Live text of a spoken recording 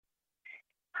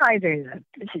Hi there,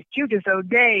 this is Judith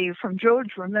O'Day from George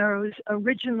Romero's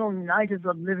original Night of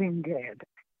the Living Dead.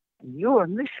 And you're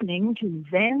listening to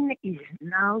Then Is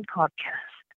Now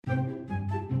podcast.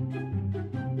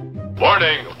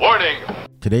 Warning, warning!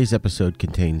 Today's episode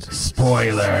contains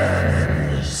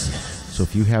spoilers. So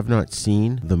if you have not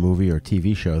seen the movie or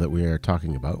TV show that we are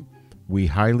talking about, we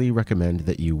highly recommend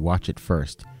that you watch it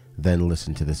first, then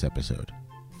listen to this episode.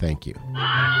 Thank you.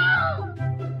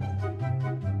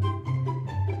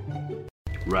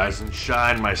 Rise and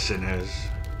shine, my sinners.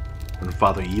 When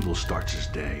Father Evil starts his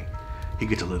day, he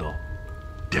gets a little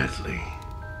deadly.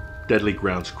 Deadly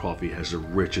Grounds coffee has the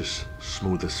richest,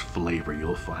 smoothest flavor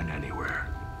you'll find anywhere.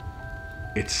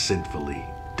 It's sinfully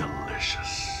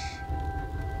delicious.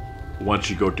 Once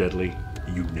you go deadly,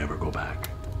 you never go back.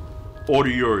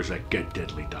 Order yours at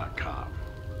getdeadly.com.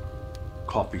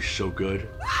 Coffee's so good,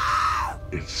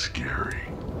 it's scary.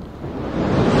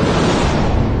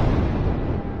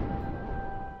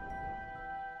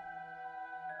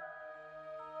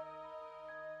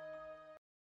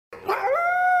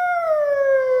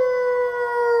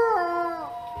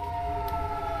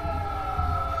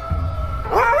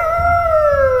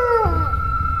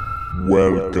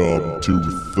 Welcome to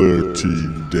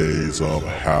 13 Days of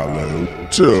Hallowtober.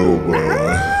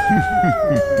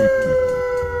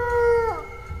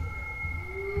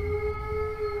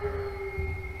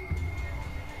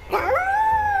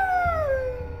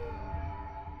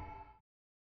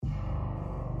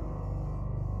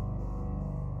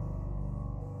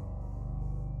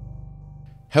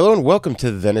 Hello and welcome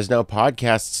to the Then Is Now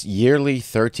podcast's yearly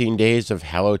 13 Days of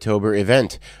Hallowtober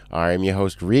event. I am your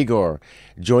host, Rigor.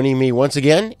 Joining me once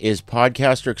again is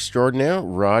podcaster extraordinaire,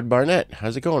 Rod Barnett.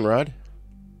 How's it going, Rod?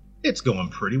 It's going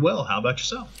pretty well. How about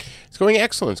yourself? It's going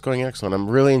excellent. It's going excellent. I'm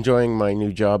really enjoying my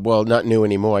new job. Well, not new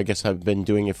anymore. I guess I've been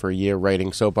doing it for a year,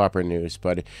 writing soap opera news,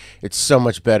 but it's so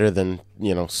much better than,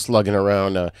 slugging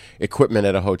around equipment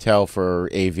at a hotel for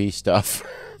AV stuff.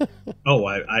 Oh,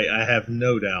 I have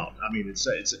no doubt. I mean, it's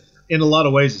in a lot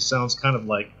of ways, it sounds kind of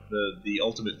like the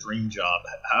ultimate dream job.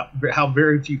 How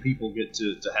very few people get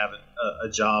to have a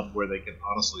job where they can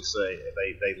honestly say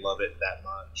they love it that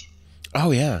much. Oh,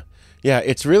 yeah. Yeah,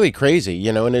 it's really crazy,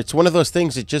 and it's one of those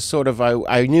things that just sort of,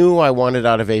 I knew I wanted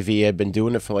out of AV. I'd been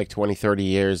doing it for like 20, 30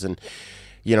 years, and,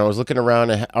 I was looking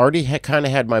around. I already kind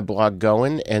of had my blog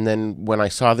going, and then when I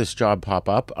saw this job pop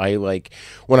up,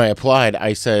 when I applied,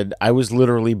 I said, I was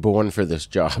literally born for this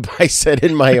job. I said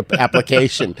in my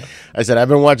application, I said, I've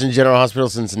been watching General Hospital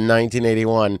since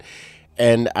 1981,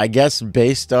 and I guess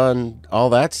based on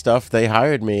all that stuff, they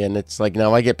hired me, and it's like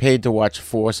now I get paid to watch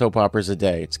 4 soap operas a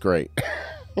day. It's great.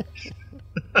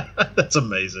 That's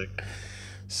amazing.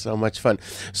 So much fun.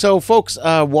 So, folks,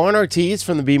 Juan Ortiz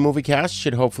from the B Movie Cast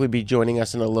should hopefully be joining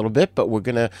us in a little bit, but we're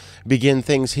going to begin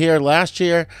things here. Last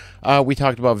year, we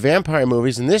talked about vampire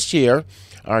movies, and this year,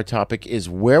 our topic is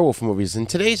werewolf movies. In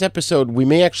today's episode, we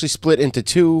may actually split into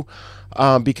two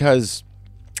because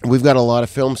we've got a lot of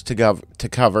films to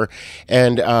cover,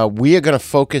 and we are going to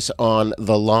focus on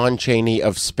the Lon Chaney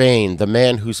of Spain, the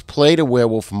man who's played a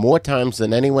werewolf more times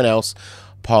than anyone else,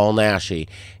 Paul Naschy.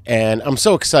 And I'm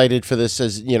so excited for this.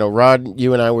 As Rod,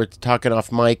 you and I were talking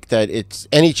off mic that it's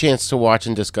any chance to watch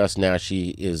and discuss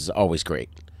Naschy is always great.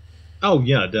 Oh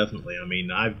yeah, definitely. I mean,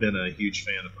 I've been a huge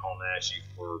fan of Paul Naschy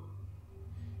for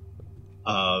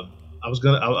I was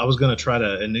gonna try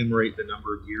to enumerate the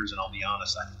number of years, and I'll be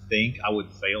honest, I think I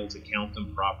would fail to count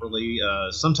them properly.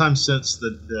 Sometime since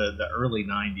the early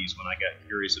 '90s, when I got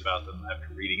curious about them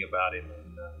after reading about him in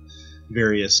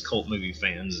various cult movie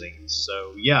fanzines.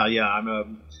 So yeah,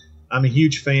 I'm a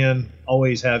huge fan,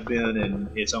 always have been, and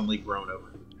it's only grown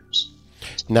over the years.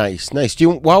 Nice.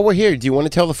 While we're here, do you want to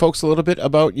tell the folks a little bit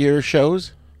about your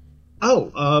shows?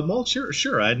 Oh, well,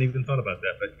 sure. I hadn't even thought about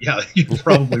that, but yeah, you're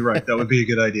probably right. That would be a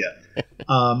good idea.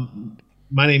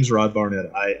 My name's Rod Barnett.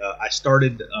 I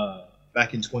started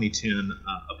back in 2010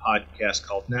 a podcast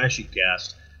called Naschy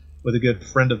Cast with a good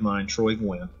friend of mine, Troy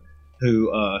Gwynn,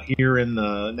 who here in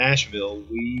Nashville,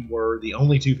 we were the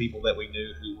only two people that we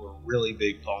knew who were really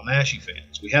big Paul Naschy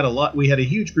fans. We had a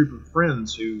huge group of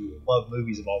friends who loved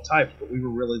movies of all types, but we were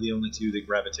really the only two that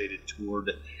gravitated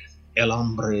toward El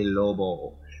Hombre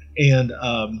Lobo. And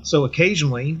so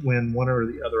occasionally, when one or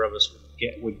the other of us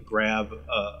would grab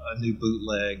a new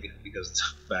bootleg, because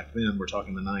back then, we're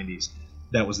talking the 90s,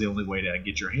 that was the only way to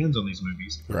get your hands on these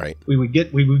movies. Right. We would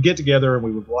get together and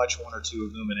we would watch one or two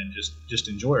of them and then just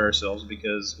enjoy ourselves,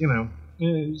 because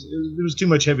it was too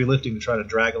much heavy lifting to try to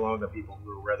drag along the people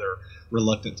who were rather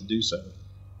reluctant to do so.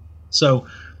 So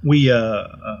we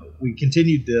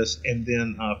continued this, and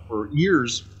then for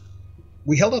years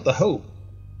we held out the hope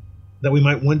that we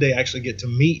might one day actually get to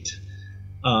meet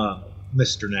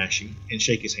Mr. Naschy and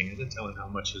shake his hand and tell him how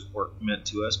much his work meant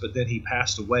to us. But then he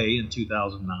passed away in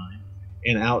 2009,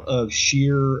 and out of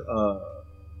sheer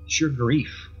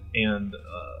grief, and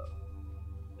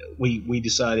we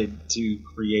decided to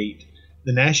create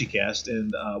the Naschy Cast,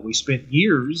 and we spent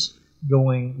years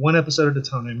going one episode at a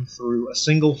time through a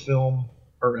single film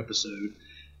per episode,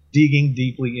 digging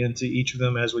deeply into each of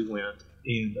them as we went.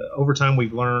 And over time,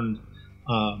 we've learned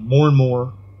more and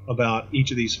more about each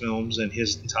of these films and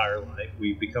his entire life.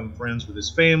 We've become friends with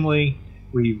his family.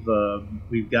 We've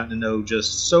gotten to know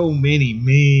just so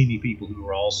many people who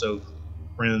are also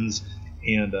friends,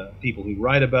 and people who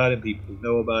write about him, people who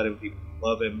know about him, people who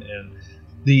love him. And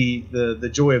the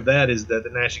joy of that is that the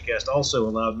Naschy Cast also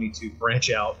allowed me to branch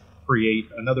out, create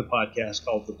another podcast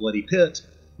called The Bloody Pit,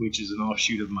 which is an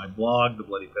offshoot of my blog, The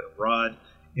Bloody Pit of Rod,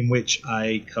 in which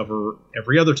I cover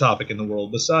every other topic in the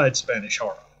world besides Spanish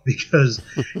horror. Because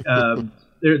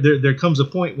there comes a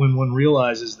point when one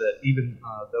realizes that even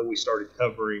though we started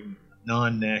covering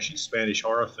non-Naschy Spanish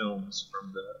horror films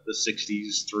from the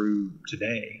 60s through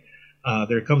today,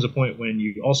 there comes a point when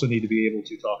you also need to be able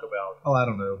to talk about,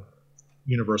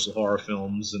 Universal horror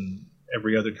films and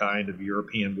every other kind of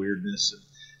European weirdness, and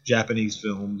Japanese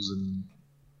films, and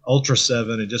Ultra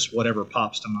 7, and just whatever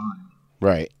pops to mind.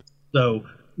 Right. So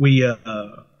we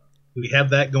have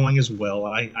that going as well.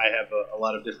 I have a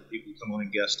lot of different people come on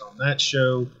and guest on that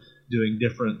show, doing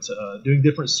different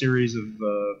series of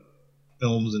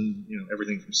films, and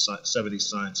everything from 70s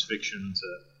science fiction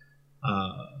to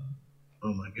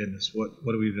oh my goodness, what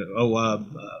do we do?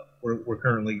 We're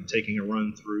currently taking a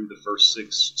run through the first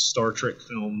 6 Star Trek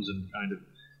films and kind of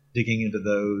digging into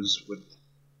those with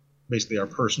basically our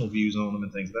personal views on them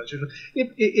and things of that sort.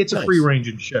 It's a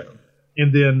free-ranging show.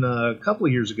 And then a couple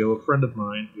of years ago, a friend of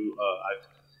mine who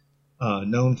I've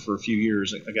known for a few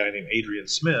years, a guy named Adrian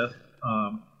Smith,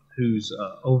 who's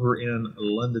over in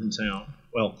London town,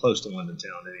 well, close to London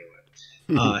town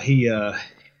anyway.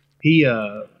 He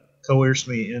coerced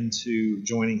me into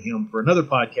joining him for another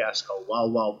podcast called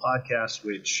Wild Wild Podcast,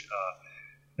 which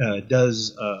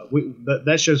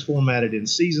that show's formatted in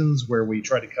seasons where we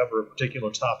try to cover a particular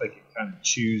topic and kind of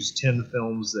choose 10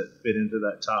 films that fit into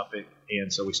that topic.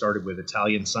 And so we started with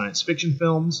Italian science fiction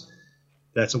films.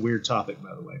 That's a weird topic,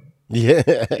 by the way. Yeah.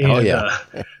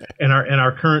 And, and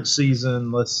our current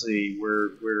season, let's see,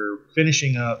 we're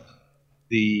finishing up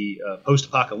the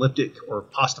post-apocalyptic or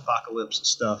post-apocalypse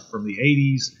stuff from the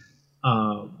 80s,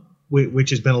 which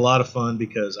has been a lot of fun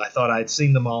because I thought I'd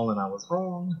seen them all and I was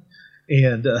wrong.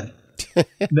 And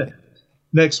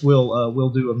next we'll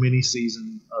do a mini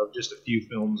season of just a few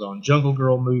films on Jungle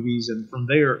Girl movies, and from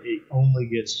there it only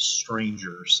gets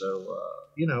stranger. So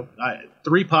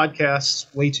 3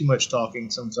 podcasts, way too much talking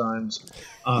sometimes.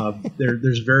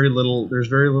 There's very little in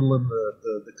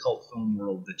the cult film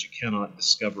world that you cannot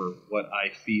discover what I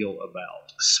feel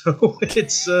about. So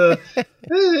it's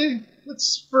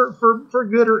it's for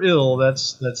good or ill.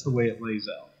 That's the way it lays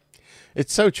out.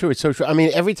 It's so true. It's so true. I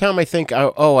mean, every time I think,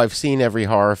 I've seen every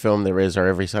horror film there is, or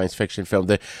every science fiction film,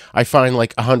 that I find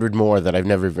like 100 more that I've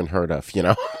never even heard of.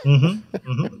 Well,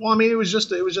 I mean, it was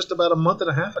just about a month and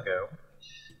a half ago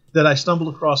that I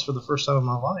stumbled across for the first time in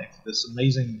my life this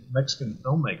amazing Mexican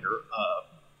filmmaker.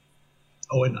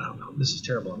 And this is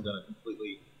terrible. I'm going to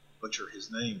completely butcher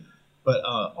his name. But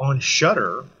on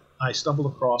Shudder, I stumbled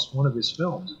across one of his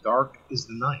films, Dark is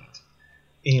the Night,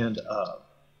 and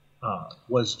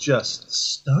was just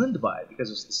stunned by it because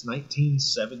it's this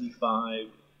 1975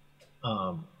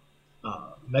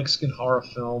 Mexican horror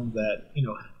film that,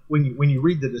 when you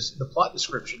read the plot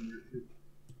description,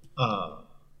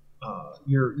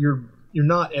 you're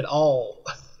not at all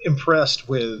impressed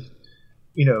with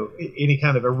any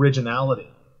kind of originality.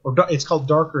 Or it's called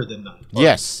Darker Than Night. Right?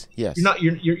 Yes.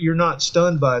 You're not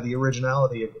stunned by the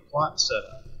originality of the plot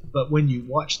setup, but when you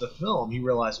watch the film, you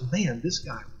realize, man, this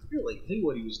guy really knew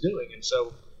what he was doing. And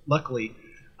so, luckily,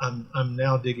 I'm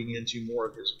now digging into more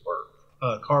of his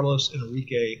work. Carlos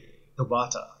Enrique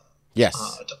Tabata. Yes.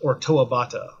 Or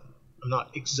Toabata. I'm not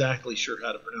exactly sure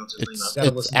how to pronounce his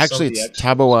name. It's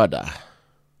Taboada.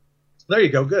 There you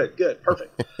go. Good.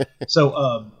 Perfect.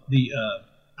 So,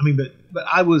 but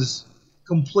I was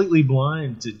completely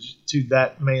blind to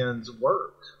that man's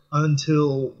work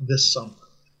until this summer.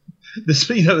 And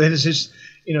it's just,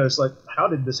 it's like, how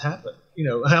did this happen?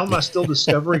 How am I still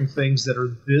discovering things that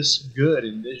are this good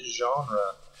in this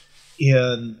genre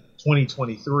in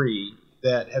 2023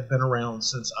 that have been around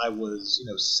since I was,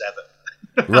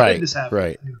 7? Right. This happened?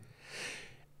 Right.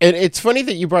 And it's funny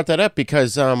that you brought that up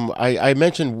because I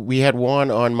mentioned we had Juan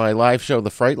on my live show,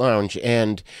 The Fright Lounge,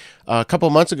 and a couple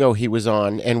months ago he was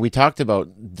on, and we talked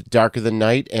about Darker Than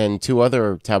Night and two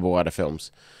other Taboada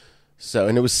films. So,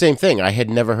 and it was the same thing. I had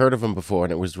never heard of them before,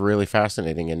 and it was really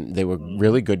fascinating, and they were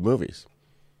really good movies.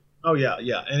 Oh yeah,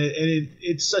 yeah, and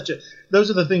it's such a.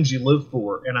 Those are the things you live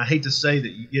for, and I hate to say that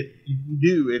you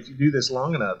do if you do this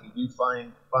long enough, you do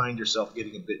find yourself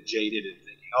getting a bit jaded and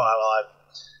thinking, oh, well,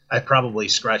 I've probably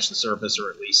scratched the surface or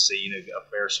at least seen a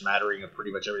fair smattering of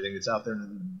pretty much everything that's out there,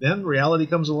 and then reality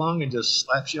comes along and just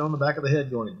slaps you on the back of the head,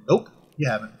 going, nope, you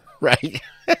haven't. Right.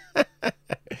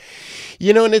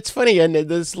 You know, and it's funny, and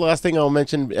this is the last thing I'll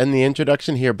mention in the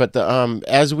introduction here, but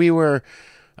as we were.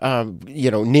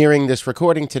 Nearing this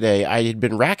recording today, I had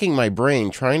been racking my brain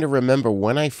trying to remember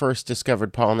when I first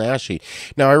discovered Paul Naschy.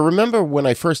 Now, I remember when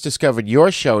I first discovered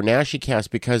your show, Naschycast,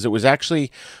 because it was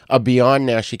actually a Beyond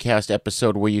Naschycast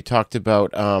episode where you talked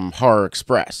about Horror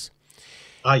Express.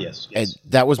 Ah, yes. And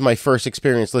that was my first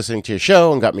experience listening to your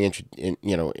show and got me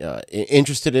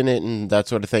interested in it and that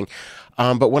sort of thing.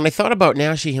 But when I thought about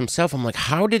Naschy himself, I'm like,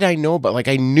 how did I know about? Like,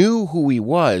 I knew who he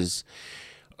was,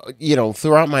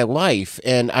 throughout my life,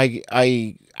 and I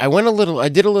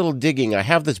did a little digging. I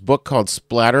have this book called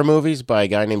Splatter Movies by a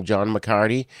guy named John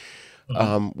McCarty,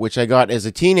 which I got as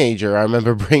a teenager. I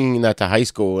remember bringing that to high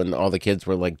school, and all the kids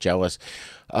were like jealous.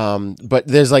 But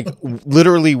there's like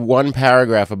literally one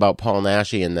paragraph about Paul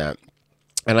Naschy in that.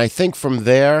 And I think from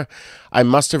there, I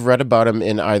must have read about him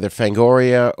in either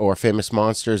Fangoria or Famous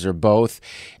Monsters or both,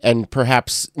 and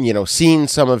perhaps seen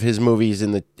some of his movies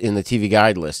in the TV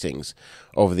Guide listings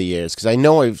over the years, because I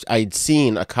know I'd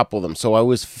seen a couple of them, so I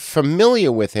was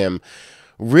familiar with him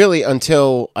really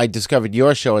until I discovered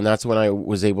your show, and that's when I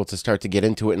was able to start to get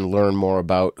into it and learn more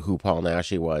about who Paul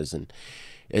Naschy was. And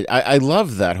I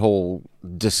love that whole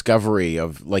discovery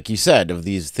of, like you said, of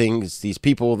these things, these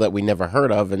people that we never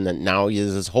heard of, and that now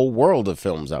there's this whole world of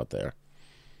films out there.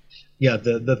 Yeah,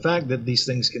 the fact that these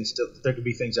things there could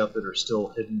be things out that are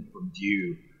still hidden from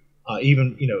view,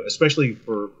 even especially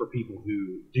for people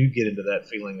who do get into that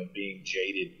feeling of being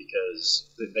jaded because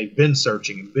they've been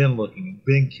searching and been looking and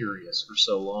been curious for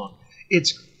so long.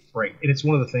 It's great, and it's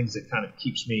one of the things that kind of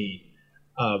keeps me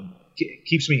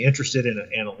interested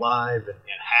and alive and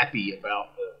happy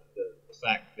about the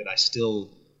fact that I still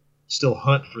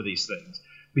hunt for these things,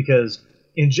 because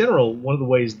in general, one of the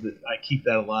ways that I keep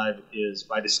that alive is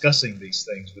by discussing these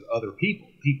things with other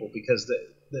people because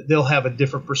they'll have a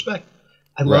different perspective.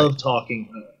 I love talking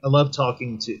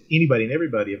to anybody and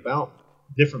everybody about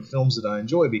different films that I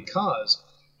enjoy, because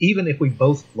even if we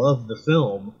both love the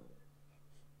film,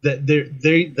 that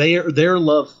their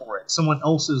love for it, someone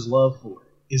else's love for it,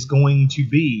 is going to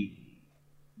be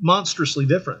monstrously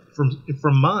different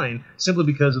from mine, simply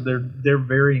because of their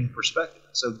varying perspective.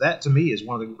 So that to me is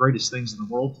one of the greatest things in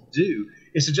the world to do,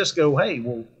 is to just go, hey,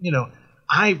 well,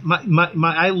 I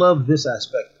love this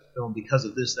aspect of the film because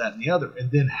of this, that, and the other, and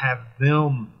then have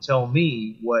them tell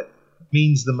me what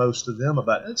means the most to them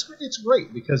about it. It's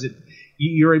great, because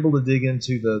you're able to dig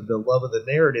into the love of the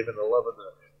narrative and the love of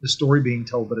the story being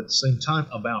told, but at the same time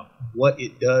about what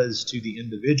it does to the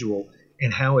individual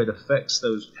and how it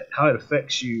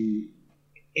affects you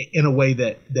in a way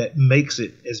that makes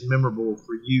it as memorable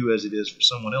for you as it is for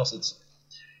someone else.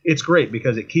 It's great,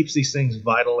 because it keeps these things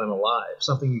vital and alive.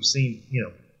 Something you've seen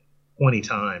 20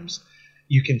 times,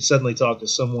 you can suddenly talk to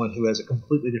someone who has a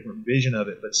completely different vision of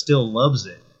it but still loves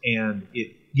it, and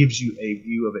it gives you a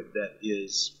view of it that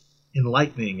is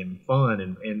enlightening and fun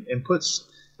and puts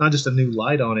not just a new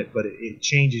light on it, but it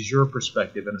changes your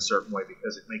perspective in a certain way,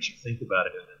 because it makes you think about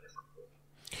it in a different way.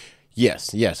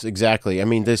 Yes, exactly. I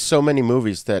mean, there's so many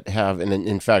movies that have, and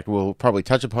in fact, we'll probably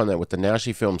touch upon that with the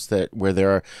Naschy films, where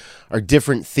there are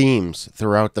different themes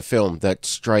throughout the film that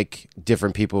strike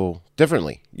different people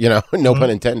differently. No pun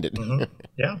intended. Mm-hmm.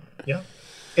 Yeah.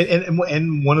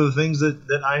 And one of the things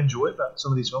that I enjoy about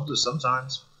some of these films is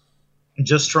sometimes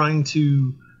just trying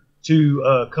to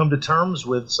come to terms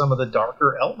with some of the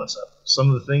darker elements of it. Some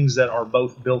of the things that are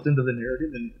both built into the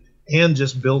narrative and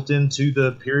just built into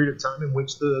the period of time in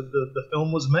which the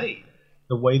film was made.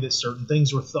 The way that certain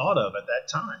things were thought of at that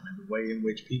time, and the way in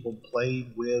which people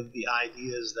played with the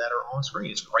ideas that are on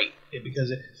screen. It's great,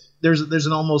 because there's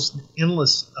an almost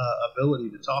endless ability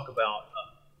to talk about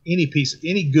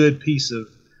any good piece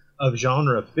of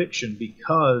genre fiction,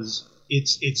 because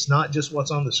it's not just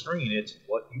what's on the screen, it's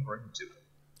what you bring to it.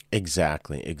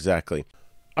 Exactly.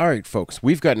 All right, folks,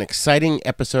 we've got an exciting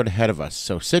episode ahead of us,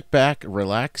 so sit back,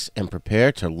 relax, and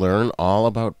prepare to learn all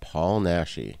about Paul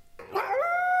Naschy.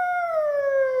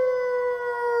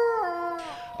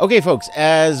 Okay, folks,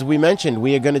 as we mentioned,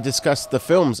 we are going to discuss the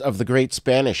films of the great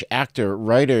Spanish actor,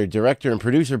 writer, director, and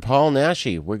producer Paul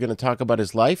Naschy. We're going to talk about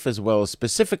his life as well as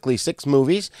specifically 6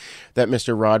 movies that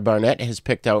Mr. Rod Barnett has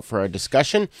picked out for our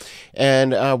discussion.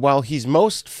 And while he's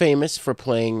most famous for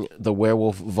playing the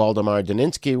werewolf Valdemar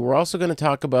Daninsky, we're also going to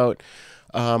talk about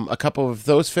a couple of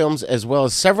those films as well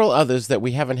as several others that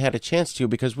we haven't had a chance to,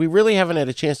 because we really haven't had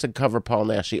a chance to cover Paul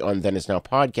Naschy on Then Is Now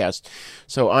podcast.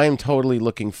 So I'm totally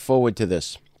looking forward to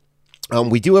this.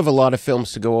 We do have a lot of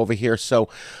films to go over here, so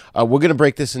we're going to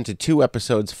break this into 2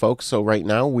 episodes, folks. So right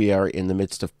now we are in the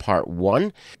midst of part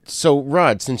 1. So,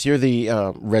 Rod, since you're the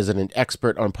resident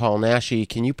expert on Paul Naschy,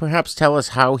 can you perhaps tell us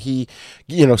how he,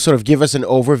 sort of give us an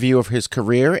overview of his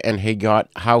career and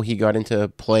how he got into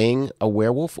playing a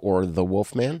werewolf or the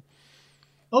Wolfman?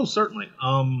 Oh, certainly.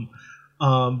 Paul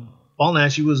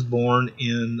Naschy was born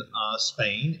in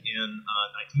Spain in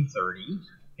 1930,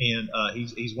 and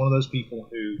he's one of those people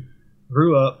who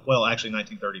grew up, well, actually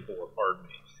 1934, pardon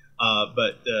me.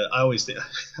 But I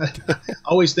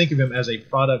always think of him as a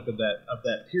product of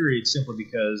that period, simply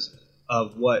because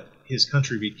of what his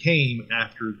country became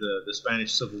after the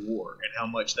Spanish Civil War and how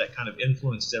much that kind of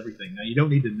influenced everything. Now, you don't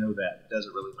need to know that; it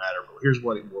doesn't really matter. But here's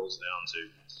what it boils down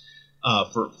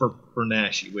to for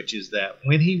Naschy, which is that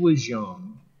when he was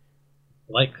young,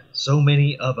 like so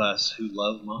many of us who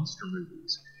love monster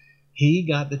movies, he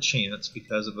got the chance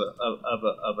because of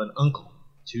an uncle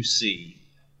to see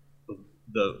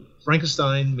the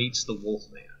Frankenstein meets the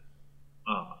Wolfman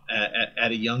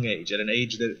at a young age, at an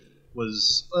age that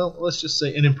was, well, let's just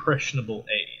say an impressionable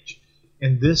age.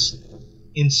 And this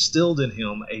instilled in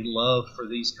him a love for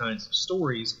these kinds of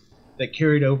stories that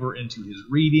carried over into his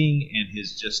reading and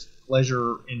his just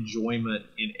pleasure enjoyment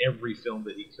in every film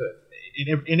that he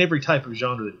could, in every type of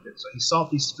genre that he could. So he sought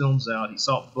these films out, he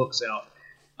sought books out.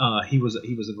 He was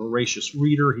a voracious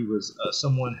reader. He was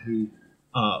someone who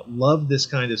loved this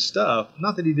kind of stuff.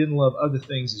 Not that he didn't love other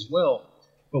things as well,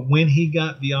 but when he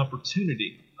got the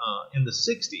opportunity in the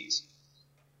 60s,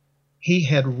 he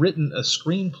had written a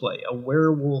screenplay, a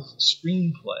werewolf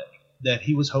screenplay, that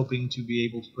he was hoping to be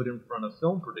able to put in front of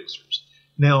film producers.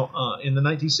 Now, in the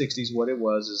 1960s, what it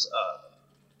was is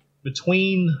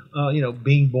between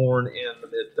being born in the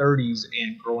mid-30s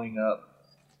and growing up,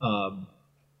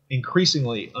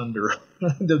 increasingly under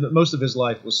most of his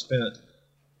life was spent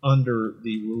under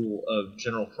the rule of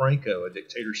General Franco, a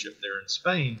dictatorship there in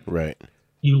Spain. Right.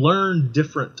 You learn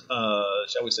different,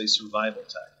 shall we say, survival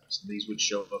tactics. And these would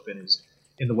show up in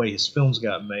the way his films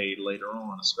got made later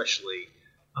on, especially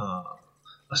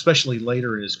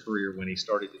later in his career when he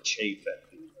started to chafe at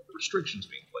the restrictions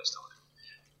being placed on him.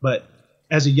 But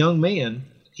as a young man,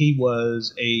 he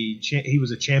was a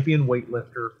champion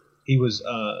weightlifter. He was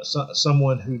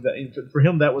someone who, for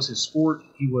him, that was his sport.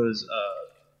 He was,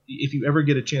 if you ever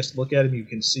get a chance to look at him, you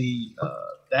can see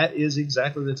that is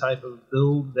exactly the type of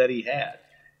build that he had.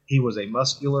 He was a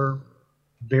muscular,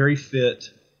 very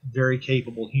fit, very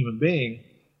capable human being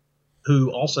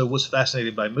who also was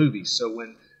fascinated by movies. So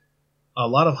when a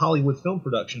lot of Hollywood film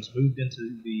productions moved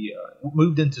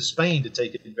into Spain to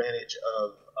take advantage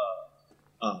of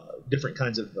different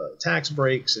kinds of tax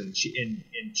breaks and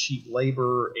cheap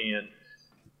labor and,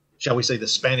 shall we say, the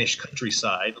Spanish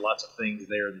countryside, lots of things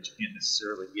there that you can't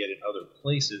necessarily get in other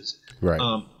places. Right.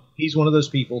 He's one of those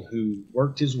people who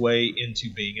worked his way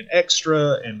into being an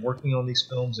extra and working on these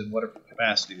films in whatever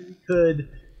capacity that he could,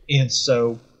 and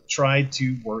so tried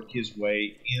to work his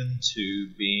way into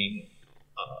being,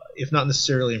 if not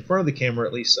necessarily in front of the camera,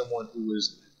 at least someone who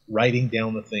was writing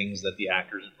down the things that the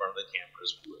actors in front of the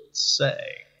cameras would say.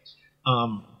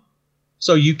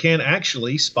 So you can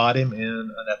actually spot him in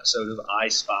an episode of I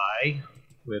Spy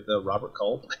with Robert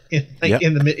Culp in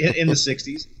the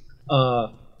 60s.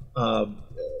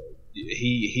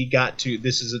 He got to,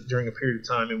 this is during a period of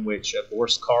time in which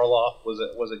Boris Karloff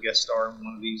was a guest star in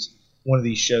one of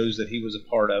these shows that he was a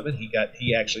part of, and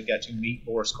he actually got to meet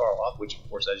Boris Karloff, which of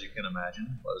course, as you can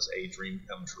imagine, was a dream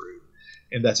come true.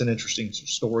 And that's an interesting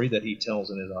story that he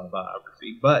tells in his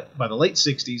autobiography. But by the late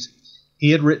 60s, he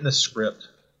had written a script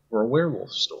for a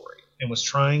werewolf story and was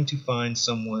trying to find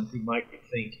someone who might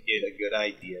think it a good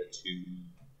idea to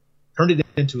turn it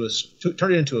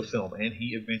into a film, and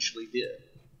he eventually did.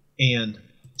 And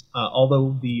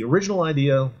although the original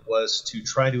idea was to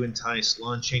try to entice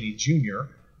Lon Chaney Jr.,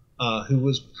 who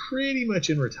was pretty much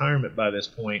in retirement by this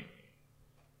point,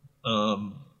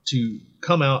 to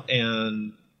come out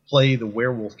and play the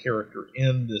werewolf character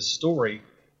in this story,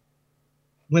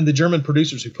 when the German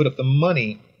producers who put up the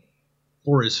money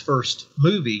for his first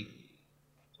movie,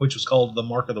 which was called The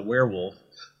Mark of the Werewolf,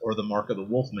 or The Mark of the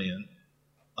Wolfman,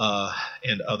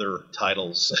 and other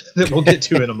titles that we'll get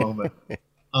to in a moment.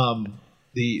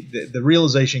 The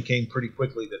realization came pretty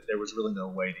quickly that there was really no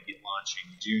way to get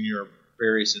launching Junior for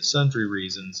various and sundry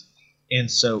reasons, and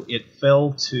so it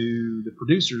fell to the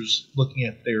producers looking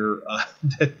at their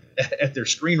at their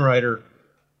screenwriter,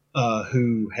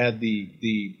 who had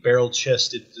the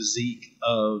barrel-chested physique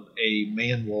of a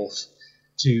man-wolf,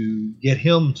 to get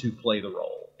him to play the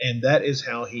role, and that is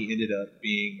how he ended up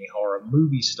being a horror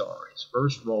movie star. His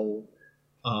first role.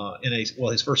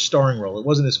 His first starring role. It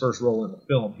wasn't his first role in a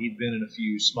film. He'd been in a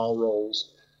few small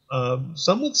roles,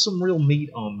 some with some real meat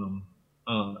on them,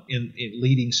 in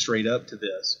leading straight up to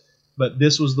this. But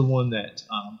this was the one that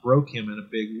broke him in a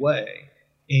big way,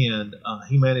 and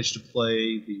he managed to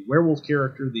play the werewolf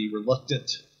character, the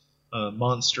reluctant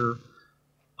monster,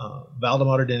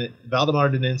 Valdemar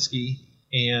Daninsky,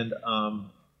 and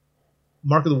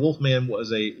Mark of the Wolfman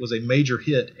was a major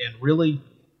hit, and really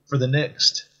for the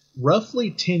next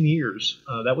roughly 10 years,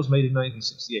 that was made in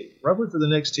 1968. Roughly for the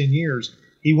next 10 years,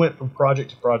 he went from project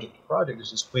to project to project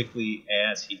just as quickly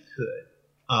as he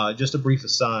could. Just a brief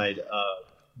aside,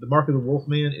 The Mark of the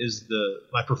Wolfman is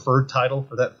my preferred title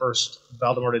for that first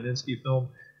Valdemar Daninsky film,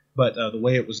 but the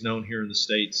way it was known here in the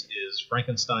States is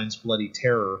Frankenstein's Bloody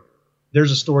Terror.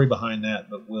 There's a story behind that,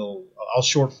 but I'll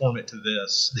short form it to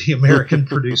this. The American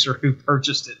producer who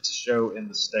purchased it to show in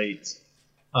the States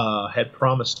had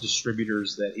promised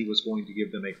distributors that he was going to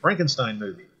give them a Frankenstein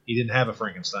movie. He didn't have a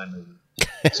Frankenstein movie.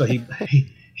 So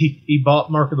he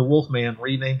bought Mark of the Wolfman,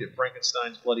 renamed it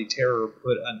Frankenstein's Bloody Terror,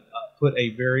 put a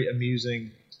very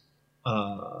amusing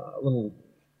little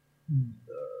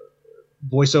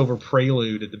voiceover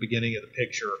prelude at the beginning of the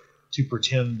picture to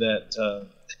pretend that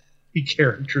the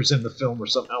characters in the film were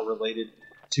somehow related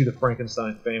to the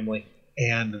Frankenstein family.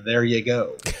 And there you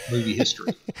go, movie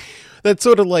history. That's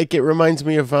sort of like, it reminds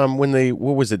me of when they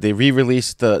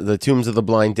re-released the Tombs of the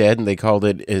Blind Dead, and they called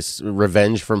it is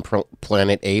Revenge from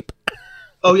Planet Ape.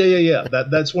 Oh yeah.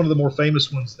 That's one of the more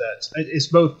famous ones. It's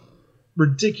both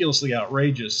ridiculously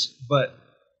outrageous, but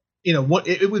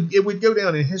it would go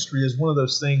down in history as one of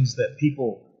those things that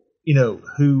people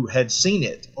who had seen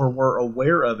it or were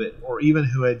aware of it, or even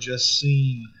who had just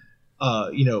seen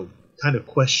kind of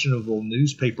questionable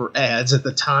newspaper ads at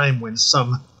the time when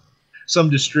some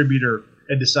distributor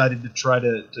had decided to try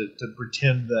to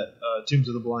pretend that Tombs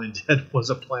of the Blind Dead was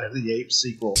a Planet of the Apes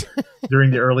sequel during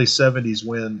the early 70s,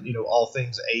 when all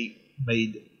things ape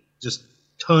made just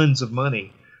tons of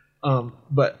money.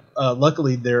 But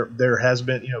luckily there has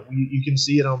been, you can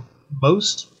see it on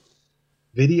most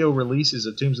video releases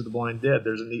of Tombs of the Blind Dead.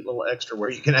 There's a neat little extra where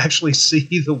you can actually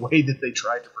see the way that they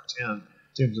tried to pretend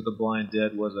Tombs of the Blind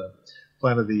Dead was a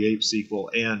Planet of the Apes sequel.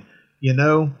 And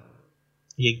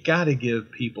you got to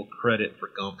give people credit for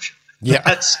gumption.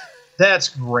 Yeah, that's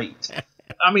great.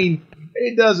 I mean,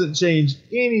 it doesn't change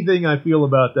anything I feel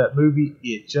about that movie.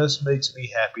 It just makes me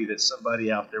happy that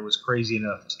somebody out there was crazy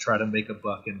enough to try to make a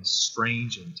buck in a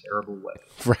strange and terrible way.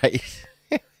 Right.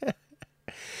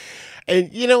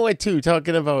 And you know what, too,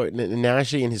 talking about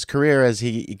Naschy and his career as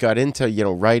he got into,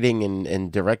 writing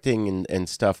and directing and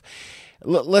stuff,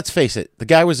 let's face it, the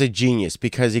guy was a genius,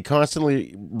 because he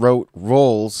constantly wrote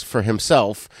roles for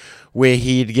himself where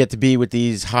he'd get to be with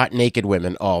these hot naked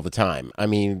women all the time. I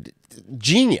mean,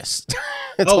 genius.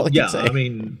 That's all I can say. I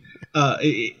mean,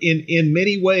 in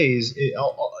many ways,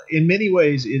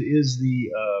 it is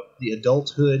the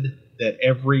adulthood that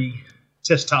every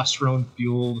testosterone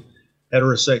fueled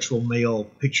heterosexual male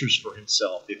pictures for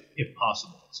himself, if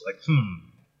possible. It's like,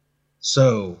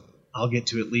 so I'll get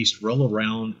to at least roll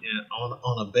around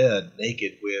on a bed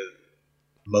naked with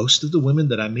most of the women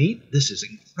that I meet. This is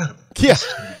incredible. Yeah. This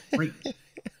is going to be great.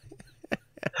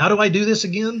 How do I do this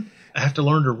again? I have to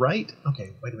learn to write?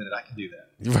 Okay, wait a minute, I can do that.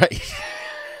 Right.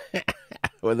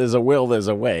 When there's a will, there's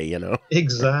a way,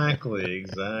 Exactly.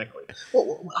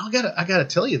 Well, I gotta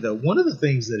tell you though, one of the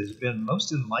things that has been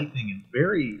most enlightening and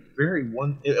very, very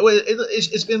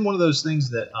it's been one of those things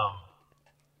that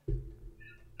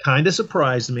kind of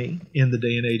surprised me in the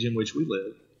day and age in which we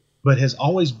live, but has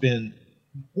always been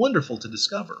wonderful to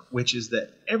discover, which is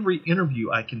that every interview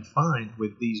I can find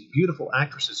with these beautiful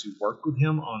actresses who worked with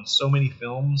him on so many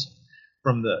films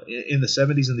in the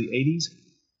 70s and the 80s,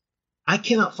 I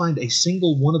cannot find a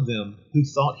single one of them who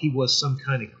thought he was some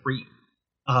kind of creep.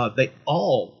 They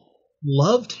all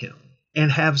loved him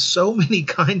and have so many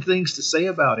kind things to say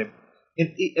about him,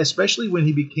 and especially when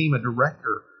he became a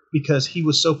director, because he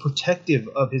was so protective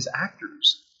of his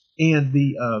actors. And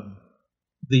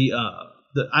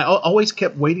I always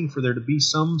kept waiting for there to be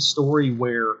some story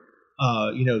where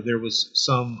there was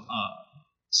some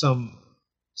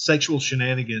sexual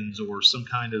shenanigans or some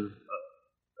kind of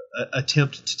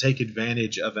attempt to take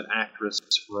advantage of an actress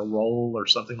for a role or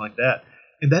something like that.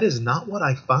 And that is not what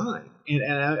I find.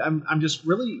 And I'm just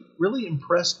really, really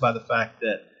impressed by the fact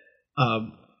that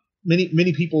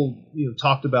many people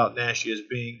talked about Naschy as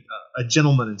being a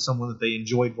gentleman and someone that they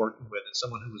enjoyed working with and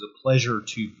someone who was a pleasure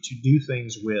to do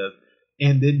things with.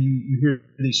 And then you hear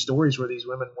these stories where these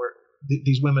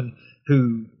women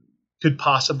who could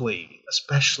possibly,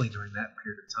 especially during that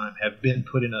period of time, have been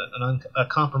put in a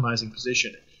compromising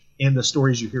position, and the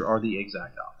stories you hear are the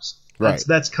exact opposite. Right.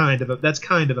 That's kind of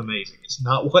amazing. It's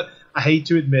not what I hate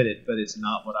to admit it, but it's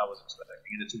not what I was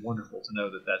expecting, and it's wonderful to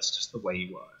know that that's just the way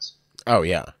he was. Oh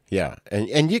yeah,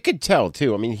 and you could tell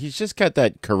too. I mean, he's just got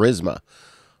that charisma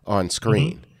on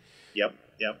screen. Yep.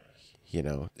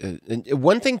 And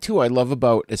one thing too I love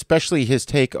about, especially his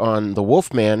take on the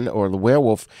Wolfman or the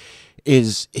werewolf,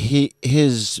 is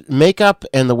his makeup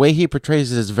and the way he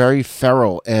portrays it is very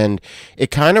feral, and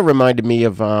it kind of reminds me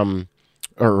of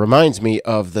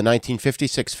the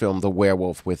 1956 film The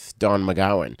Werewolf with Don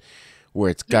McGowan, where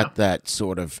it's got that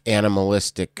sort of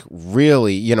animalistic,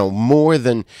 really, more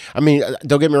than, I mean,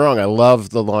 don't get me wrong, I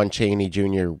love the Lon Chaney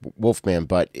Jr. Wolfman,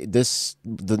 but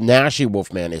the Naschy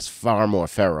Wolfman is far more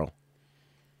feral.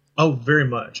 Oh, very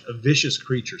much. A vicious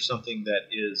creature, something that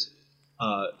is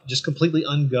just completely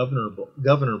ungovernable.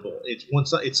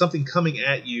 It's something coming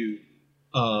at you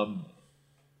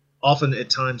often at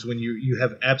times when you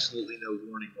have absolutely no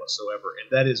warning whatsoever.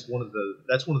 And that's one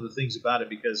of the things about it,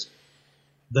 because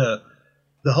the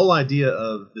whole idea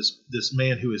of this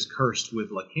man who is cursed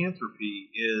with lycanthropy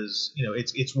is,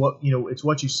 it's what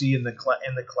you see in the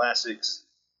classics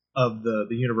of the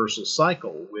universal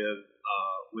cycle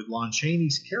with Lon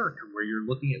Chaney's character, where you're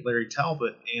looking at Larry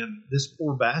Talbot, and this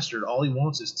poor bastard, all he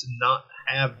wants is to not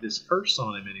have this curse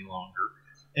on him any longer.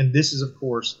 And this is, of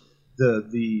course,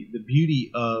 the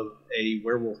beauty of a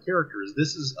werewolf character, is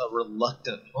this is a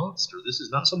reluctant monster. This is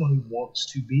not someone who wants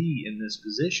to be in this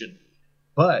position.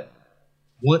 But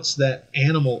once that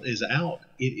animal is out,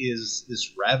 it is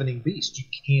this ravening beast. You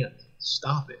can't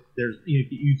stop it.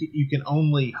 You can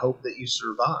only hope that you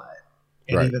survive.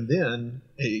 And right.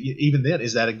 even then,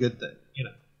 is that a good thing?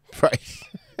 Right.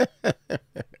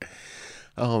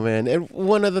 Oh man! And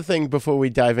one other thing before we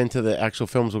dive into the actual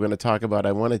films we're going to talk about,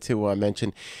 I wanted to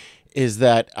mention is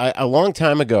that a long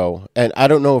time ago, and I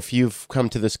don't know if you've come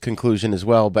to this conclusion as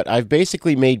well, but I've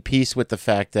basically made peace with the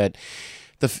fact that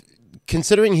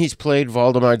considering he's played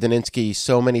Valdemar Daninsky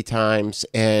so many times,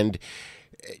 and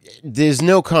there's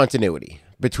no continuity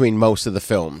between most of the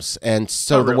films. And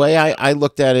so the way I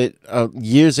looked at it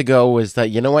years ago was that,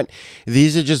 you know what?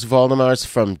 These are just Valdemars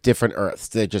from different Earths.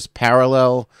 They're just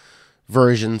parallel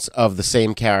versions of the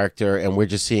same character, and we're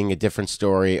just seeing a different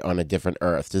story on a different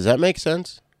Earth. Does that make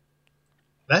sense?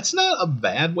 That's not a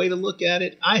bad way to look at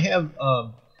it. I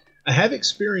have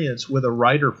experience with a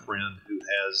writer friend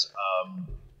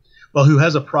who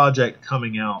has a project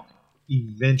coming out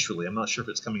eventually. I'm not sure if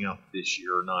it's coming out this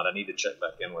year or not. I need to check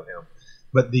back in with him.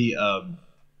 But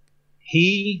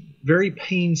he very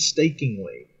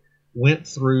painstakingly went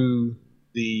through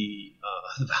the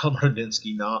Valdemar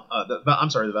Daninsky the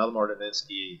Valdemar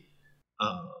Daninsky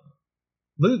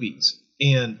movies,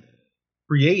 and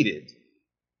created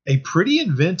a pretty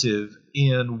inventive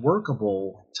and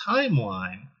workable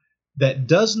timeline that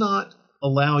does not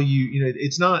allow you.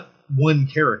 It's not one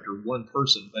character, one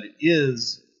person, but it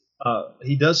is.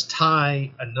 He does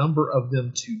tie a number of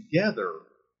them together.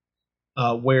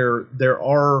 Where there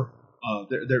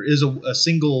is a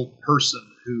single person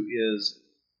who is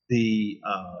the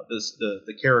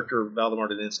character of Valdemar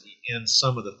Daninsky in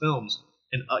some of the films,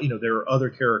 and there are other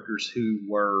characters who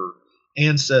were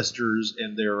ancestors,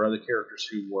 and there are other characters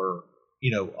who were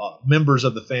members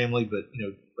of the family, but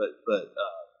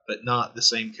not the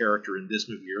same character in this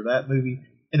movie or that movie.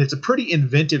 And it's a pretty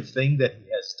inventive thing that he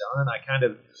has done.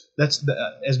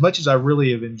 As much as I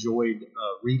really have enjoyed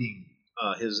reading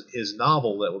his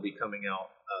novel that will be coming out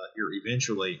here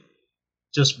eventually,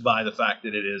 just by the fact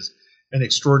that it is an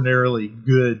extraordinarily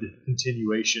good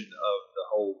continuation of the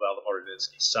whole Valdemar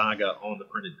Daninsky saga on the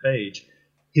printed page.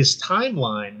 His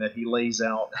timeline that he lays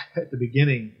out at the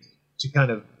beginning to kind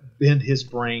of bend his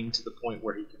brain to the point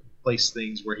where he can place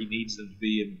things where he needs them to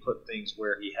be and put things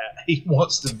where he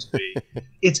wants them to be.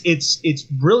 It's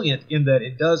brilliant in that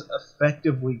it does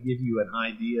effectively give you an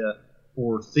idea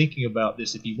for thinking about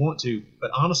this if you want to.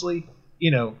 But honestly,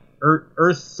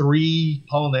 Earth 3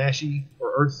 Paul Naschy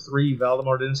or Earth 3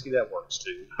 Valdemar Daninsky, that works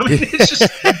too. I mean, it's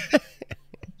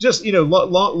just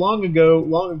long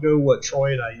ago, what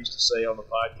Troy and I used to say on the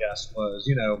podcast was,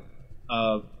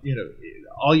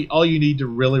 all you need to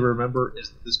really remember is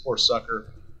that this poor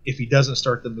sucker if he doesn't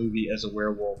start the movie as a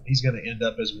werewolf, he's going to end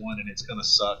up as one, and it's going to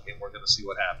suck, and we're going to see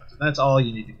what happens. And that's all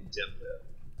you need to contend with.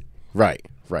 Right,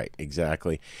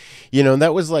 exactly. You know,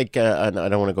 that was like, I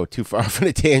don't want to go too far off on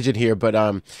a tangent here, but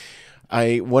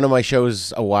one of my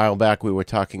shows a while back, we were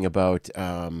talking about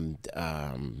the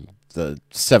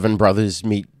Seven Brothers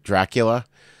Meet Dracula.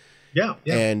 Yeah.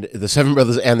 And the Seven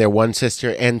Brothers and their one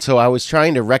sister. And so I was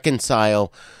trying to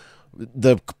reconcile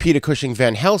the Peter Cushing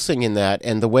Van Helsing in that,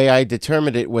 and the way I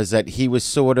determined it was that he was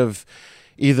sort of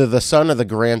either the son or the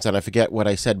grandson, I forget what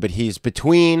I said, but he's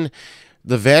between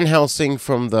the Van Helsing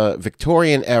from the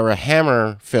Victorian era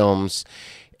Hammer films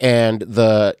and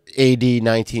the AD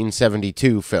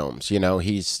 1972 films. You know,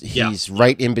 he's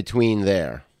right in between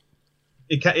there.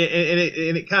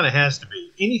 It kind of has to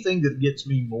be. Anything that gets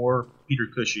me more Peter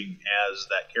Cushing as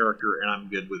that character, and I'm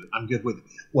good with it. I'm good with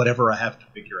whatever I have to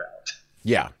figure out.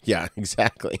 Yeah,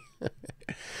 exactly.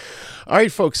 All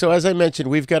right, folks, so as I mentioned,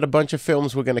 we've got a bunch of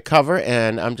films we're going to cover,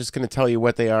 and I'm just going to tell you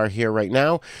what they are here right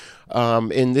now.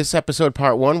 In this episode,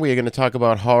 part 1, we are going to talk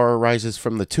about Horror Rises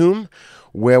from the Tomb,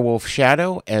 Werewolf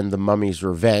Shadow, and The Mummy's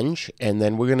Revenge. And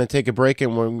then we're going to take a break,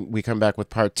 and when we come back with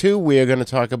part 2, we are going to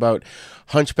talk about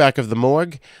Hunchback of the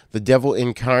Morgue, The Devil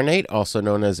Incarnate, also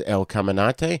known as El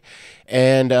Caminante,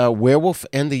 and Werewolf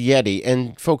and the Yeti.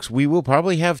 And folks, we will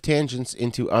probably have tangents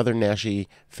into other Naschy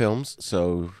films,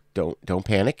 so don't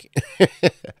panic.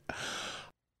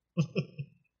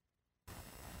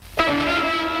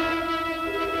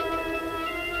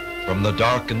 From the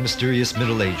dark and mysterious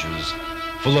Middle Ages,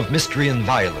 full of mystery and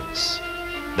violence,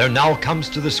 there now comes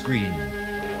to the screen,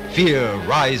 Fear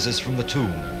Rises from the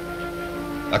Tomb,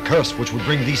 a curse which would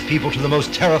bring these people to the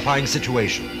most terrifying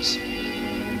situations.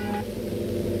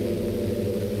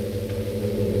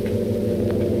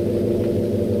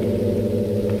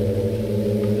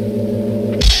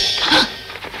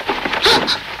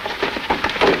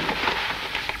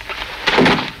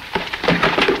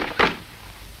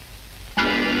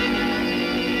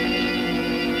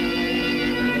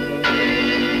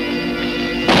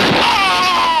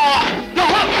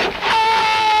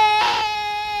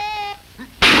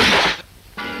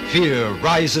 Fear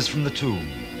Rises from the Tomb.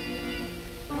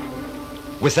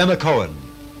 With Emma Cohen,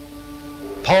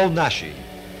 Paul Naschy,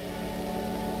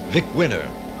 Vic Winner,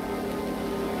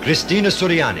 Cristina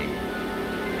Suriani,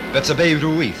 Betsabe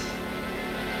Ruiz,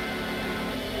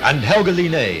 and Helga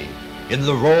Linné in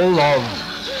the role of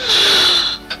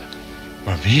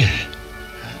Barbier.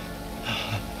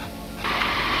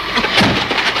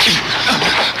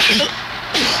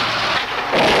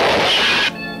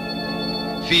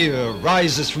 Fear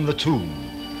Rises from the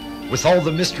Tomb, with all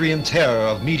the mystery and terror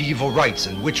of medieval rites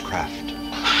and witchcraft.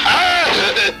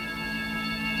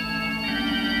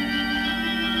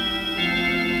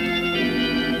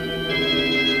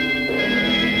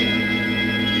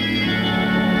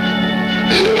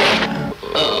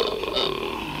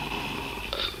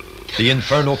 The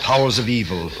infernal powers of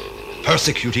evil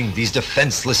persecuting these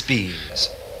defenseless beings.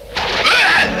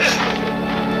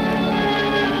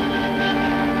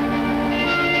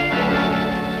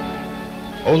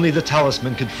 Only the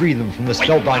talisman could free them from the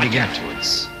spellbinding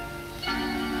influence.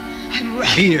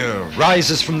 Fear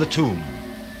Rises from the Tomb.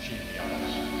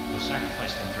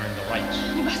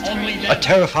 A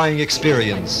terrifying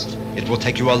experience. It will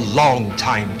take you a long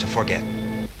time to forget.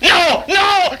 No!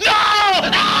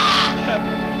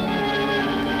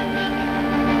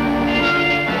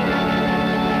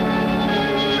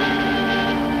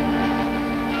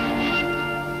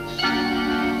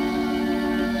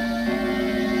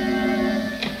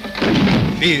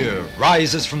 Fear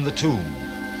Rises from the Tomb.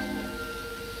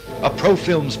 A Pro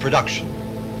Films production.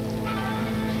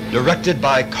 Directed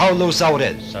by Carlos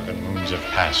Aurel. 7 moons have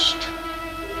passed.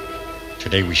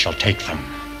 Today we shall take them.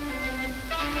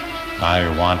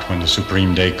 I want, when the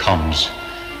supreme day comes,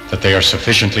 that they are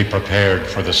sufficiently prepared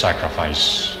for the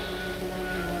sacrifice.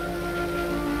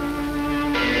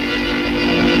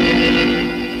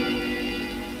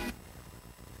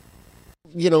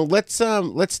 You know, let's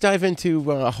dive into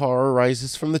Horror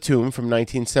Rises from the Tomb from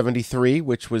 1973,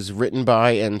 which was written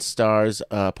by and stars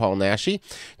Paul Naschy,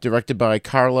 directed by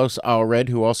Carlos Aurel,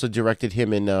 who also directed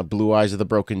him in Blue Eyes of the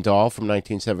Broken Doll from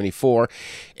 1974,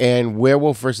 and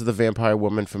Werewolf versus the Vampire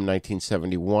Woman from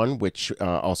 1971, which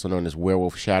also known as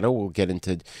Werewolf Shadow. We'll get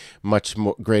into much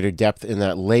more greater depth in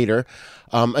that later.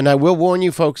 And I will warn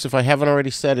you folks, if I haven't already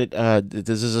said it,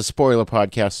 this is a spoiler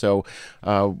podcast, so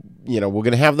we're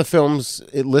going to have the films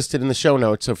listed in the show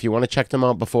notes, so if you want to check them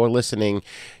out before listening,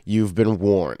 you've been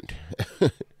warned.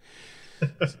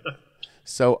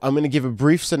 So I'm going to give a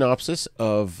brief synopsis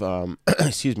of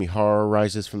Horror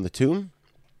Rises from the Tomb.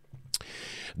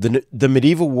 The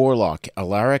medieval warlock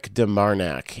Alaric de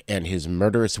Marnac and his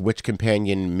murderous witch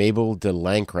companion Mabel de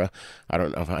Lancre. I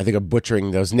don't know. I think I'm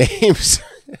butchering those names.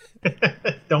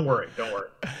 Don't worry.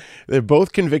 They're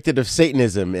both convicted of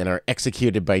Satanism and are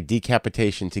executed by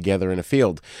decapitation together in a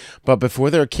field. But before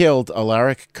they're killed,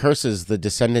 Alaric curses the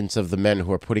descendants of the men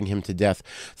who are putting him to death,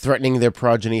 threatening their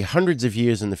progeny hundreds of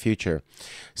years in the future.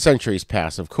 Centuries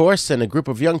pass, of course, and a group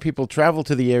of young people travel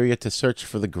to the area to search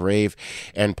for the grave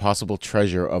and possible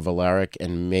treasure of Alaric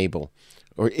and Mabel.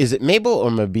 Or is it Mabel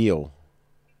or Mabille?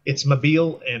 It's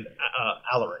Mabille and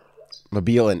Alaric.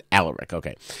 Mabille and Alaric,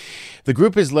 okay. The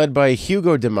group is led by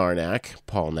Hugo de Marnac,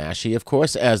 Paul Naschy, of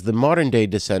course, as the modern-day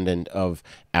descendant of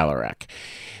Alaric.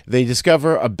 They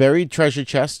discover a buried treasure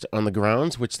chest on the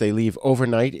grounds, which they leave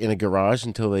overnight in a garage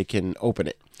until they can open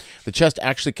it. The chest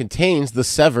actually contains the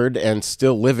severed and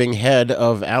still living head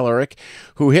of Alaric,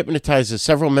 who hypnotizes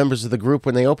several members of the group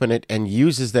when they open it and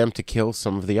uses them to kill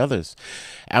some of the others.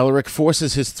 Alaric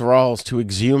forces his thralls to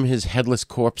exhume his headless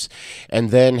corpse and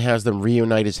then has them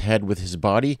reunite his head with his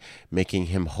body, making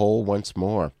him whole once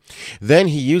more. Then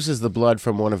he uses the blood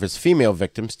from one of his female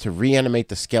victims to reanimate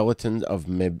the skeleton of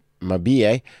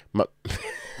Mabille. Oh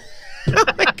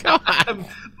my God.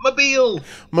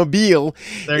 Mabille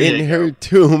in her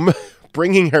tomb,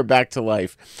 bringing her back to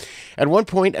life. At one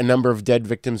point, a number of dead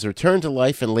victims return to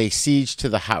life and lay siege to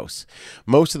the house.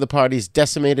 Most of the party is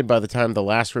decimated by the time the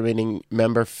last remaining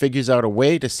member figures out a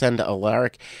way to send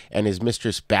Alaric and his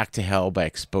mistress back to hell by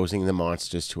exposing the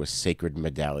monsters to a sacred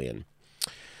medallion.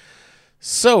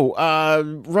 So,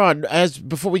 Rod,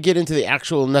 before we get into the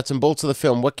actual nuts and bolts of the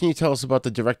film, what can you tell us about the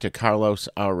director, Carlos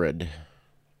Ared?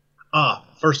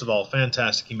 First of all,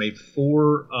 fantastic. He made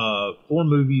four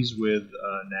movies with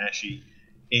Naschy,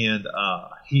 and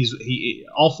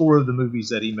all four of the movies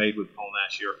that he made with Paul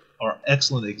Naschy are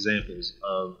excellent examples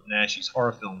of Naschy's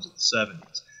horror films of the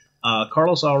 70s.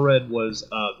 Carlos Ared was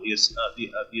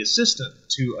the assistant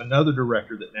to another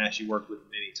director that Naschy worked with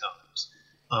many times.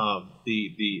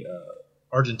 The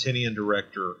Argentinian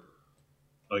director.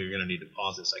 Oh, you're going to need to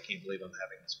pause this. I can't believe I'm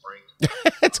having this brain.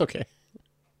 It's okay.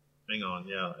 Hang on,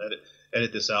 yeah.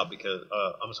 Edit this out because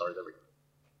I'm sorry. There we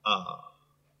go.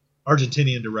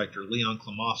 Argentinian director Leon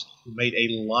Klimovsky, who made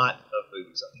a lot of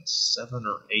movies, I think 7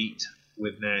 or 8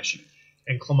 with Naschy.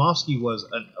 And Klimovsky was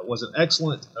an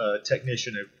excellent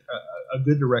technician, a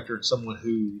good director, and someone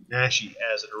who Naschy,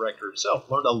 as a director himself,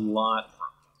 learned a lot from.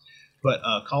 But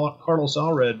Carlos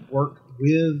Ared worked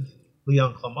with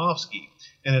Leon Klimovsky,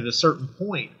 and at a certain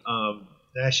point,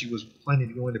 Naschy was planning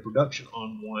to go into production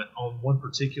on one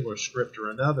particular script or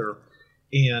another,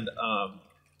 and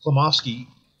Klimovsky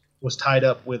was tied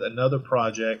up with another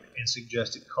project and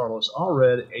suggested Carlos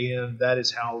Ared, and that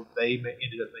is how they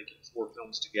ended up making 4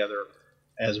 films together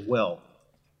as well.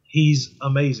 He's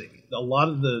amazing. A lot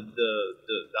of the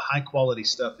high quality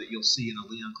stuff that you'll see in a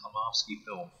Leon Klimovsky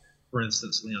film, for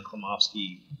instance, Leon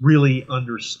Klimovsky really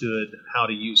understood how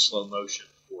to use slow motion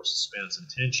for suspense and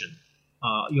tension.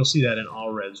 You'll see that in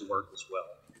Ared's work as well.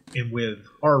 And with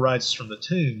Horror Rises from the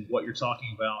Tomb, what you're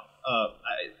talking about,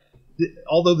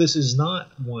 although this is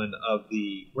not one of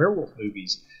the werewolf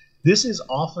movies, this is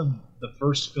often the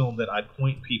first film that I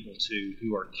point people to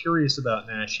who are curious about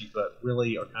Naschy, but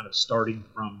really are kind of starting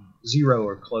from zero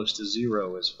or close to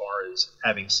zero as far as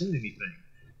having seen anything.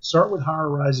 Start with Horror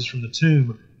Rises from the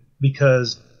Tomb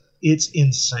because it's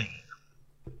insane.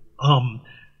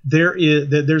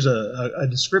 There's a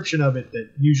description of it that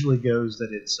usually goes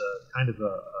that it's kind of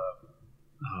a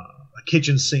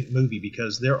kitchen sink movie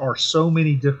because there are so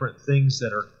many different things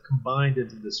that are combined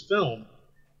into this film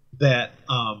that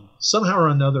somehow or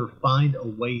another find a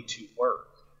way to work.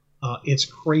 It's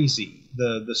crazy.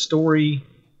 The story,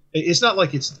 it's not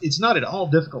like it's not at all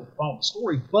difficult to follow the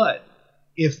story, but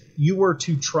if you were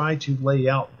to try to lay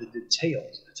out the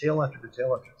details, detail after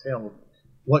detail after detail,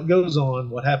 what goes on,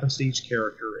 what happens to each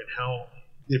character, and how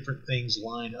different things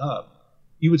line up,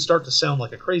 you would start to sound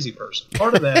like a crazy person.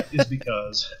 Part of that is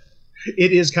because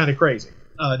it is kind of crazy.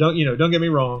 Don't get me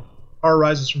wrong. Horror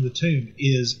Rises from the Tomb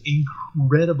is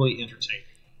incredibly entertaining.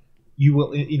 You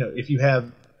will, if you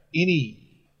have any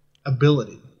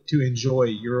ability to enjoy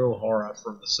Euro horror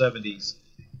from the 70s,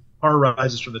 Horror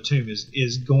Rises from the Tomb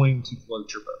is going to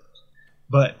float your boat.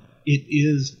 But it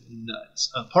is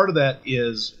nuts. Part of that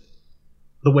is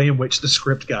the way in which the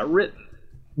script got written,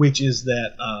 which is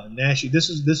that Naschy. This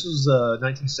was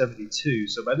 1972,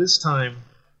 so by this time,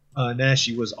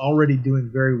 Naschy was already doing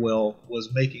very well.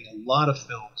 Was making a lot of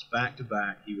films back to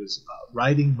back. He was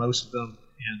writing most of them,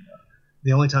 and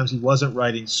the only times he wasn't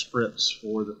writing scripts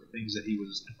for the things that he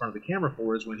was in front of the camera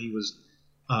for is when he was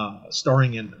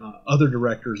starring in other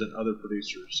directors and other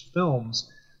producers' films.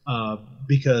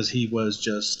 because he was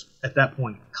just at that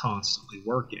point constantly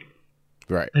working.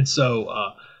 Right. And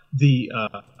so the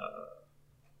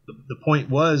point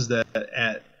was that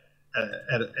at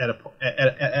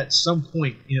some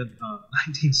point in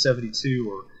 1972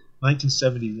 or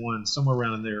 1971, somewhere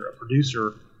around there, a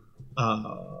producer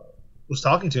was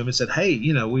talking to him and said, "Hey,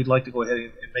 we'd like to go ahead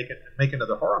and make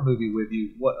another horror movie with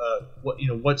you.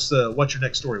 What's your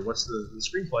next story? What's the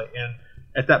screenplay?" And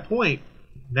at that point,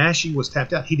 Naschy was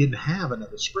tapped out. He didn't have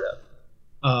another script,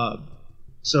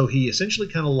 so he essentially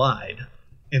kind of lied,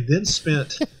 and then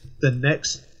spent the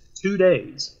next 2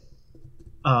 days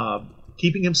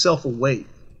keeping himself awake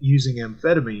using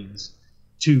amphetamines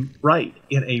to write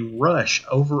in a rush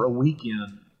over a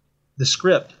weekend the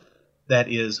script that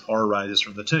is Horror Rises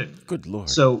from the Tomb. Good Lord.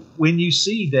 So when you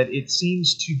see that it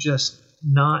seems to just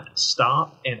not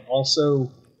stop and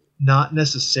also not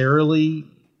necessarily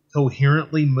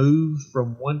coherently move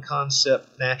from one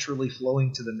concept naturally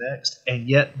flowing to the next, and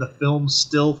yet the film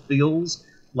still feels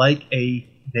like a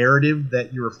narrative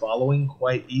that you're following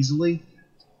quite easily,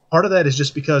 part of that is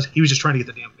just because he was just trying to get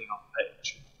the damn thing on the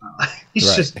page. He's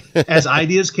Right. just as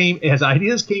ideas came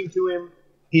to him,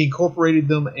 he incorporated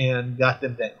them and got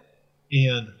them down.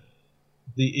 And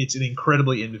it's an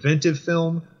incredibly inventive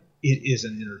film. It is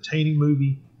an entertaining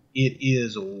movie. It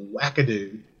is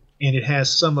wackadoo, and it has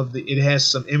some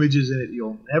images in it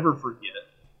you'll never forget.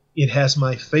 It has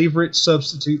my favorite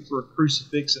substitute for a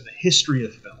crucifix in the history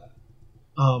of film.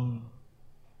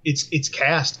 Its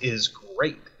cast is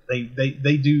great.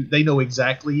 They know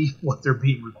exactly what they're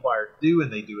being required to do,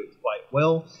 and they do it quite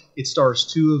well. It stars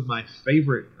two of my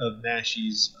favorite of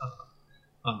Naschy's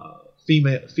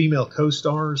female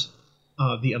co-stars,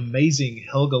 the amazing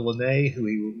Helga Linnea, who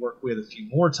he would work with a few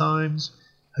more times,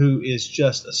 who is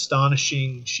just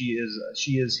astonishing. She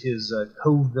is his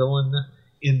co-villain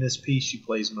in this piece. She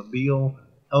plays Mobile.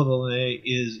 Helga Linnea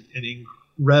is an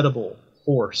incredible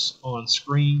force on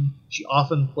screen. She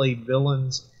often played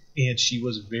villains, and she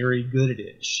was very good at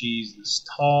it. She's this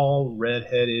tall,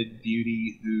 red-headed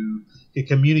beauty who can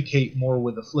communicate more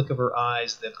with a flick of her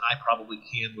eyes than I probably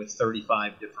can with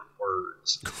 35 different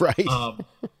words. Right.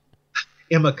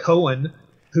 Emma Cohen,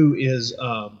 who is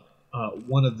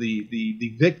one of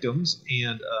the victims,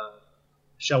 and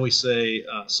shall we say,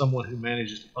 someone who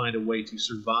manages to find a way to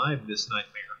survive this nightmare,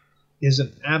 is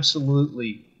an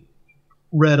absolutely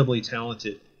incredibly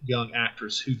talented young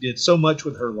actress who did so much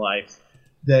with her life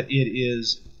that it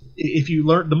is. If you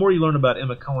learn, the more you learn about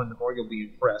Emma Cohen, the more you'll be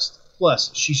impressed. Plus,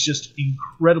 she's just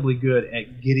incredibly good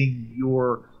at getting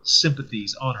your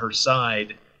sympathies on her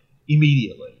side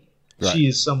immediately. Right. She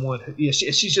is someone.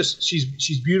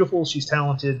 She's beautiful. She's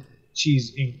talented.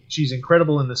 She's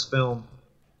incredible in this film,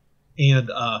 and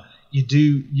you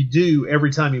do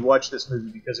every time you watch this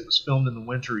movie, because it was filmed in the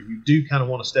winter, you do kind of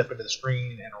want to step into the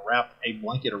screen and wrap a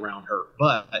blanket around her.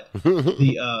 But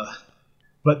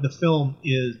the film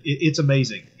it's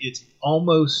amazing. It's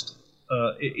almost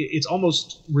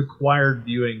required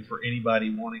viewing for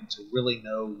anybody wanting to really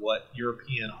know what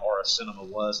European horror cinema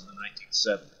was in the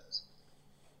 1970s.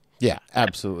 Yeah,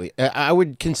 absolutely. I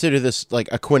would consider this like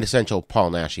a quintessential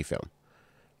Paul Naschy film.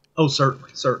 Oh,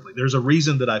 certainly. There's a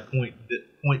reason that I point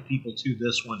people to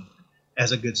this one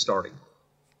as a good starting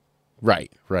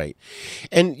point. Right.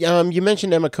 And you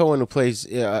mentioned Emma Cohen, who plays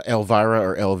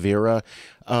Elvira.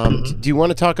 Do you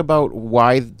want to talk about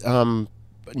why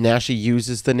Naschy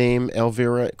uses the name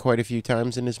Elvira quite a few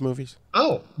times in his movies?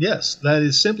 Oh, yes. That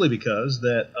is simply because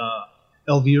that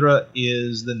Elvira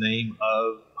is the name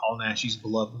of Paul Naschy's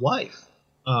beloved wife.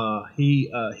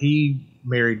 He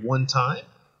married one time.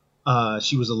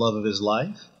 She was the love of his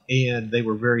life, and they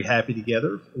were very happy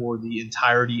together for the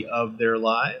entirety of their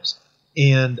lives.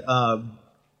 And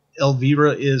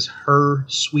Elvira is her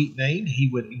sweet name. He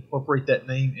would incorporate that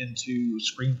name into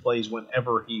screenplays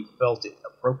whenever he felt it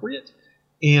appropriate.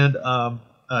 And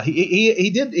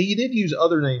he did use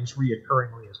other names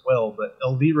reoccurringly as well, but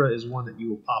Elvira is one that you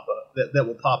will pop up that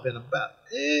will pop in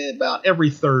about every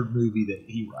third movie that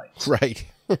he writes. Right.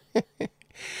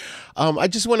 I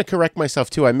just want to correct myself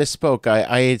too. I misspoke.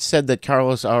 I had said that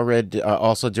Carlos Allred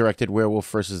also directed Werewolf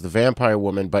versus the Vampire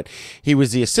Woman, but he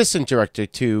was the assistant director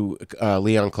to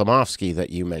Leon Klimovsky that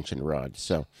you mentioned, Rod.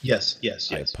 So yes.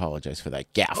 I apologize for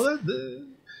that gaffe. Well,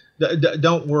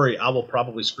 don't worry. I will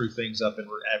probably screw things up and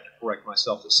have to correct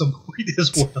myself at some point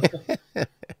as well.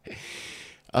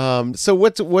 So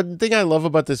one thing I love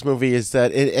about this movie is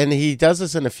that, and he does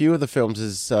this in a few of the films,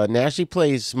 is Naschy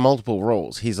plays multiple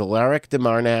roles. He's Alaric de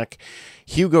Marnac,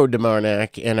 Hugo de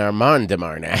Marnac, and Armand de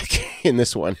Marnac in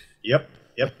this one. Yep.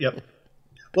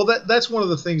 Well, that's one of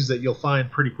the things that you'll find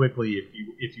pretty quickly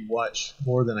if you watch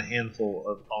more than a handful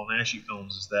of Paul Naschy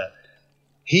films is that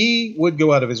he would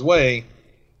go out of his way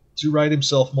to write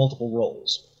himself multiple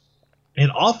roles,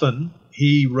 and often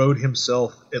he wrote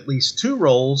himself at least 2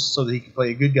 roles so that he could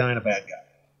play a good guy and a bad guy.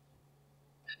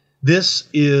 This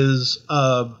is,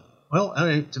 well, I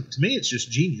mean, to me, it's just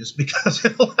genius because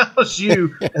it allows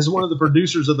you, as one of the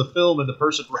producers of the film and the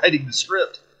person writing the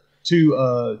script,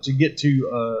 to get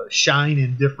to shine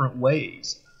in different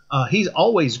ways. He's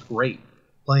always great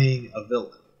playing a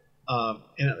villain,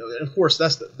 and of course,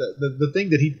 that's the thing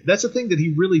that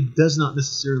he really does not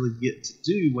necessarily get to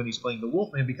do when he's playing the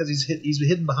Wolfman because he's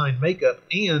hidden behind makeup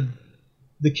and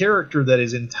the character that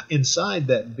is inside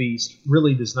that beast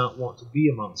really does not want to be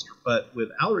a monster. But with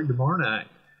Alaric de Marnac,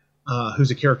 who's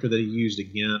a character that he used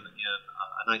again in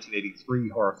a 1983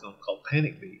 horror film called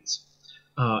Panic Beats,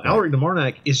 Alaric de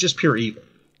Marnac is just pure evil,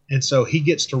 and so he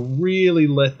gets to really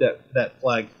let that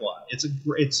flag fly. It's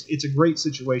a great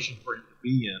situation for him to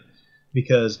be in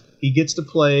because he gets to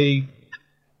play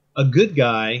a good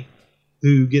guy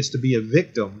who gets to be a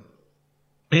victim,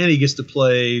 and he gets to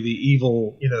play the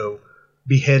evil,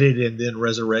 beheaded and then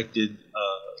resurrected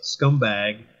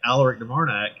scumbag Alaric de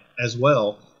Marnac as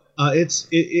well. It's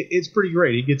pretty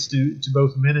great. He gets to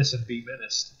both menace and be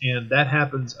menaced, and that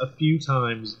happens a few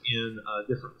times in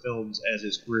different films as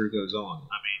his career goes on.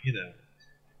 I mean,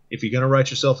 if you're going to write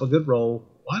yourself a good role,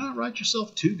 why not write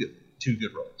yourself two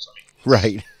good roles?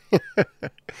 Right.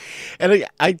 And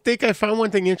I think I found one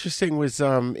thing interesting was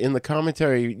in the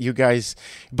commentary, you guys,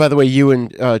 by the way, you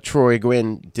and Troy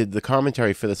Gwynn did the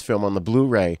commentary for this film on the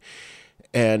Blu-ray.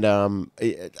 And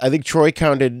I think Troy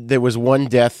counted there was 1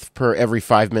 death per every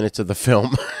 5 minutes of the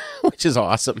film, which is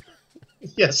awesome.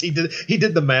 Yes, he did. He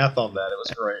did the math on that. It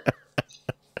was great.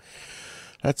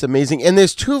 That's amazing. And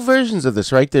there's 2 versions of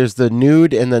this, right? There's the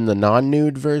nude and then the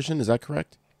non-nude version. Is that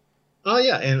correct? Oh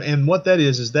yeah, and what that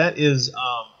is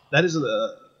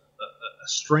a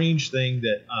strange thing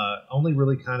that only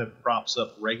really kind of crops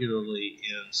up regularly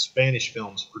in Spanish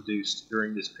films produced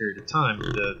during this period of time,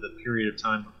 the period of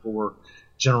time before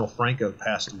General Franco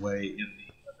passed away in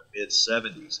the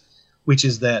mid-'70s, which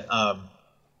is that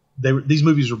these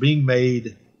movies were being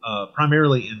made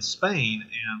primarily in Spain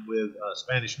and with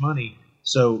Spanish money,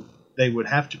 so they would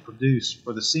have to produce,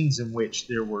 for the scenes in which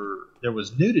there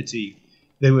was nudity,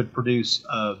 they would produce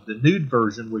the nude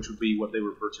version, which would be what they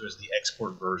refer to as the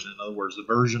export version. In other words, the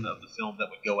version of the film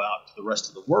that would go out to the rest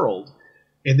of the world.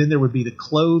 And then there would be the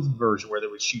clothed version where they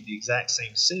would shoot the exact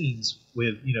same scenes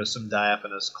with, some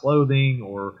diaphanous clothing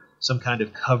or some kind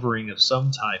of covering of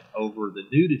some type over the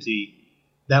nudity.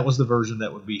 That was the version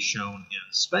that would be shown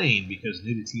in Spain because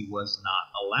nudity was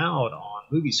not allowed on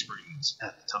movie screens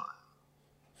at the time.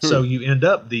 So you end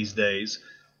up these days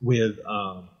with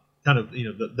kind of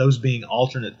those being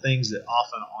alternate things that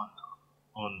often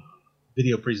on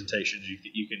video presentations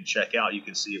you can check out. You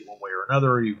can see it one way or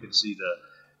another. Or you can see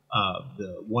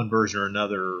the one version or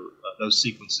another those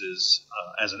sequences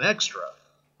as an extra.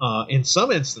 In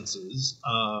some instances,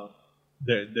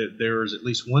 there's at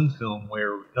least one film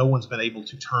where no one's been able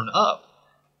to turn up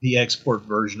the export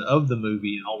version of the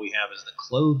movie, and all we have is the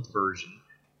clothed version.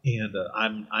 And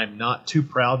I'm not too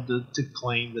proud to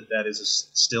claim that is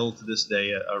still to this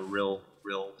day a real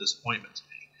disappointment to me.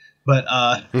 But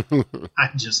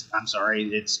I'm sorry,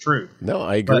 it's true. No,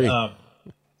 I agree. But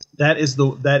that is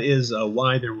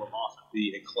why there will often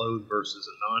be a clothed versus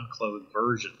a non-clothed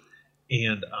version,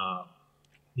 and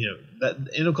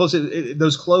and of course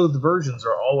those clothed versions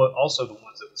are also the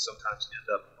ones that sometimes end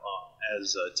up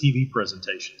as TV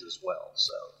presentations as well.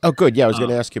 So. Oh, good. Yeah, I was going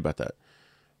to ask you about that.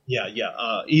 Yeah.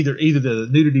 Either the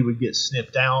nudity would get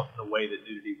snipped out in the way that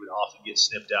nudity would often get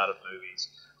snipped out of movies,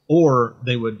 or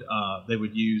they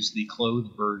would use the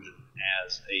clothed version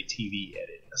as a TV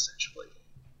edit, essentially.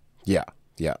 Yeah.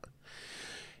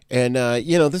 And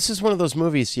this is one of those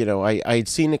movies. I'd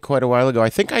seen it quite a while ago. I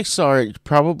think I saw it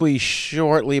probably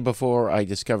shortly before I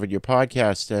discovered your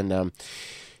podcast, and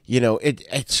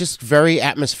it's just very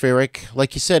atmospheric.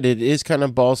 Like you said, it is kind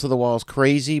of balls to the walls,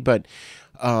 crazy, but.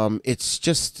 It's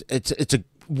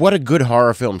what a good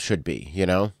horror film should be,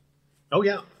 Oh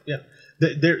yeah.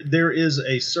 There is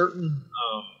a certain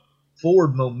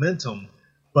forward momentum,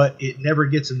 but it never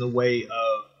gets in the way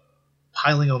of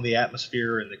piling on the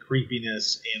atmosphere and the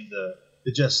creepiness and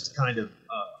the just kind of.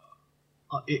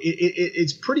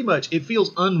 It's pretty much, it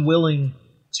feels unwilling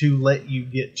to let you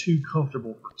get too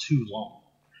comfortable for too long,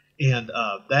 and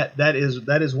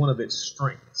that is one of its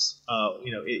strengths.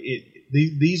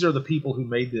 These are the people who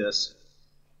made this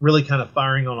really kind of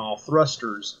firing on all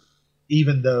thrusters,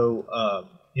 even though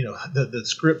the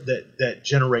script that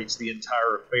generates the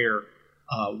entire affair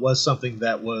was something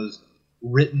that was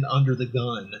written under the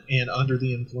gun and under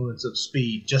the influence of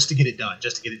speed, just to get it done,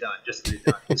 just to get it done, just to get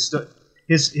it done.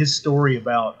 His story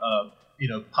about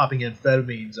popping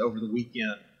amphetamines over the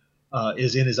weekend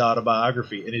is in his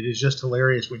autobiography, and it is just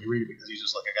hilarious when you read it because he's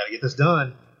just like, I got to get this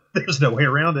done. There's no way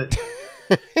around it.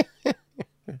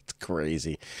 That's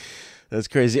crazy. That's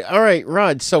crazy. All right,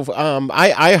 Rod. So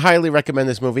I highly recommend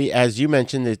this movie. As you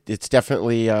mentioned, it's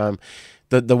definitely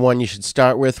the one you should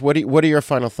start with. What are your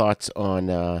final thoughts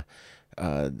on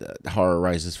Horror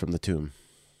Rises from the Tomb?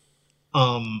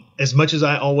 As much as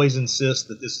I always insist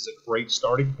that this is a great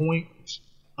starting point,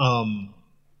 I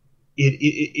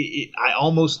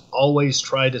almost always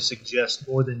try to suggest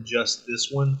more than just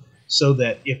this one, so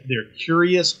that if they're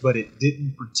curious but it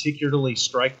didn't particularly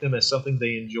strike them as something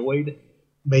they enjoyed,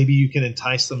 maybe you can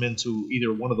entice them into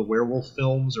either one of the werewolf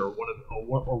films or one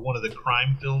of the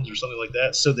crime films or something like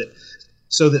that, so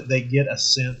that they get a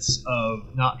sense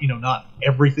of not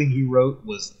everything he wrote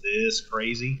was this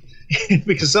crazy,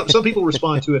 because some people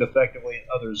respond to it effectively and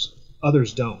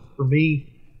others don't. For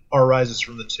me, Horror Rises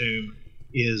from the Tomb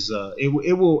is it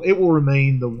will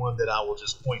remain the one that I will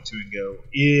just point to and go,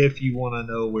 if you want to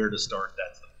know where to start,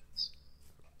 that's the place.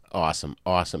 Awesome.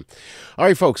 All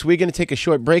right, folks, we're going to take a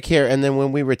short break here, and then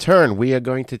when we return, we are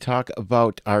going to talk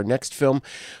about our next film,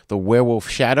 The Werewolf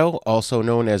Shadow, also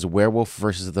known as Werewolf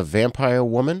versus the Vampire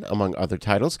Woman, among other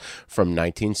titles, from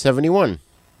 1971.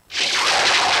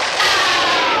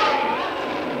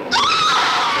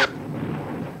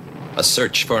 A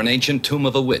search for an ancient tomb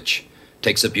of a witch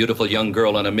takes a beautiful young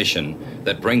girl on a mission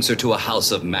that brings her to a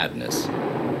house of madness.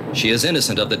 She is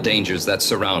innocent of the dangers that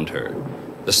surround her.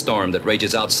 The storm that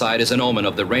rages outside is an omen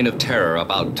of the reign of terror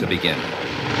about to begin.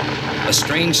 A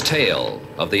strange tale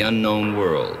of the unknown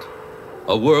world.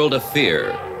 A world of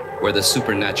fear where the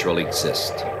supernatural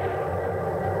exists.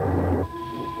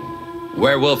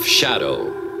 Werewolf Shadow.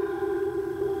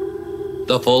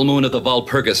 The full moon of the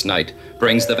Walpurgis night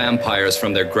brings the vampires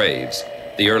from their graves.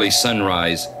 The early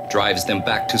sunrise drives them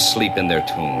back to sleep in their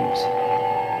tombs.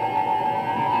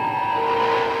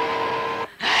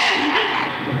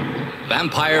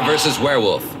 Vampire versus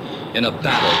werewolf in a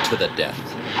battle to the death.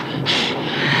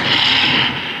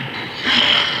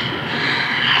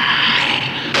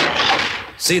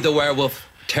 See the werewolf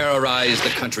terrorize the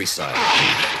countryside.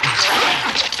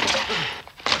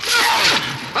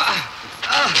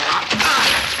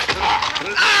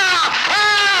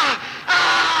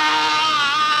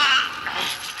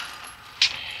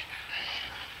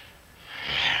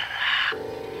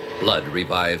 Blood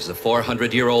revives a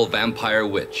 400-year-old vampire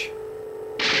witch.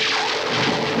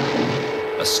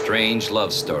 A strange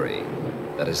love story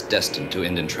that is destined to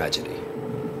end in tragedy.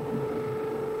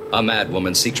 A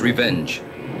madwoman seeks revenge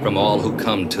from all who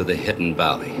come to the Hidden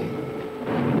Valley.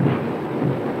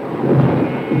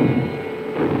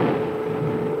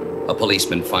 A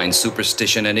policeman finds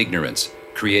superstition and ignorance,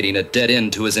 creating a dead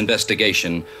end to his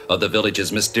investigation of the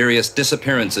village's mysterious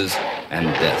disappearances and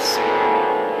deaths.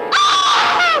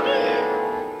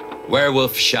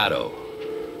 Werewolf Shadow.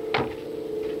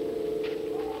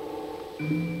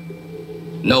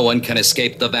 No one can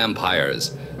escape the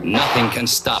vampires. Nothing can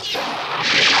stop them.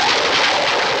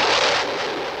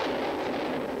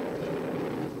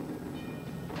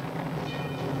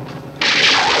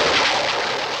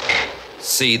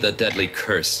 See the deadly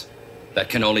curse that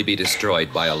can only be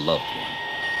destroyed by a loved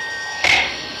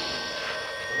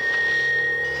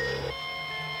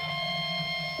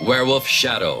one. Werewolf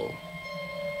Shadow.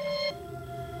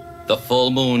 The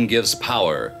full moon gives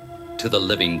power to the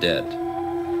living dead.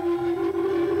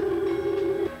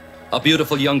 A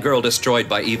beautiful young girl destroyed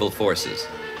by evil forces.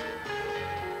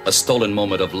 A stolen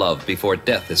moment of love before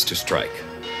death is to strike.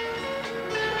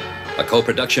 A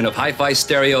co-production of Hi-Fi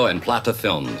Stereo and Plata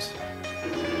Films.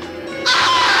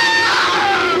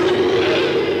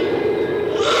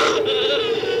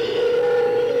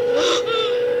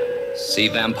 See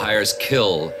vampires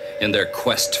kill in their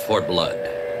quest for blood.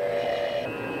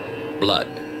 Blood,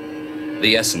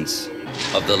 the essence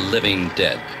of the living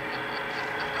dead.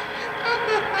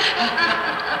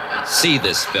 See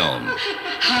this film,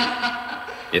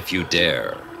 if you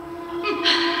dare.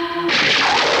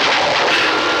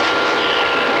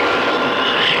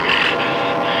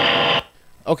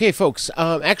 Okay, folks,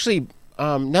 now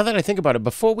that I think about it,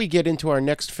 before we get into our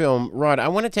next film, Rod, I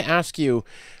wanted to ask you,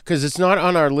 because it's not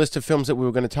on our list of films that we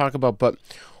were going to talk about, but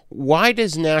why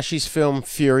does Naschy's film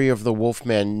Fury of the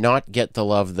Wolfman not get the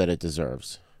love that it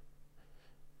deserves?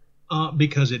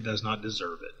 Because it does not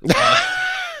deserve it.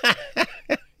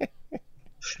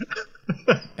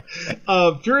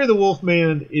 Fury of the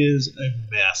Wolfman is a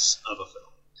class of a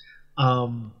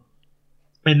film.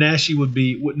 And Naschy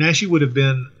would have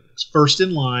been first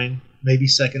in line, maybe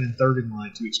second and third in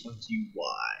line to explain to you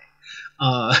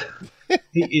why.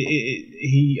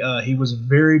 He was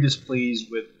very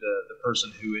displeased with the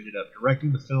person who ended up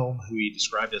directing the film, who he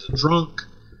described as a drunk.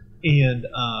 And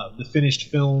the finished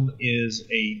film is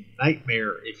a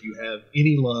nightmare if you have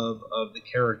any love of the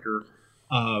character.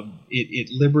 It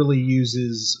liberally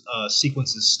uses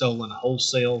sequences stolen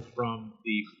wholesale from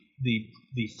the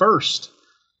first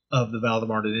of the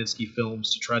Valdemar Daninsky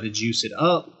films to try to juice it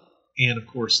up. And of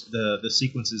course, the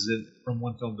sequences from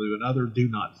one film to another do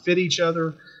not fit each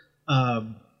other.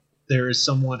 There is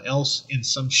someone else in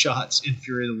some shots in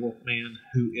Fury of the Wolfman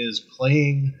who is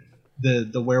playing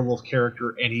the werewolf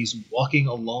character, and he's walking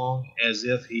along as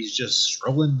if he's just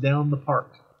strolling down the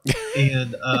park.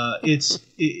 And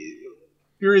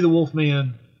Fury of the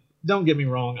Wolfman, don't get me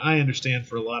wrong, I understand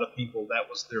for a lot of people that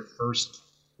was their first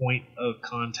point of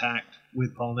contact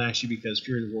with Paul Naschy, because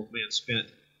Fury of the Wolfman spent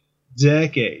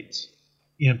decades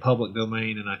in public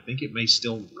domain, and I think it may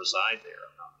still reside there.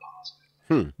 I'm not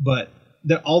positive. But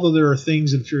although there are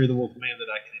things in Fury of the Wolfman that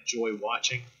I can enjoy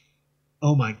watching,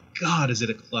 oh my God, is it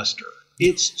a cluster?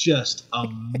 It's just a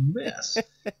mess.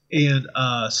 And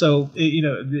so,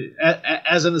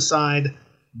 as an aside,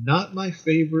 not my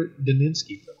favorite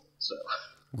Daninsky film. So.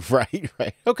 Right.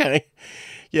 Okay.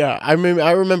 Yeah, I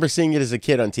remember seeing it as a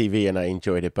kid on TV, and I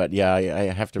enjoyed it. But yeah,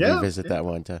 I have to revisit that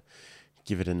one to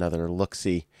give it another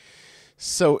look-see.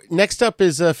 So next up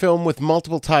is a film with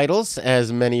multiple titles,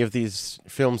 as many of these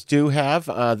films do have.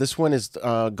 This one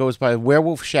goes by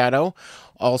Werewolf Shadow,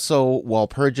 also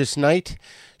Walpurgis Night,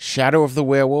 Shadow of the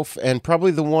Werewolf, and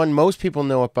probably the one most people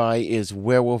know it by is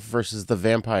Werewolf versus the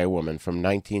Vampire Woman from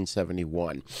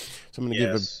 1971. So I'm going to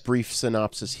give a brief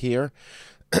synopsis here.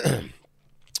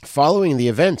 Following the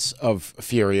events of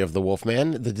Fury of the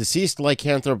Wolfman, the deceased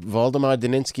lycanthrope Valdemar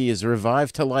Daninsky is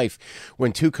revived to life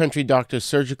when two country doctors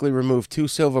surgically remove 2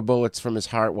 silver bullets from his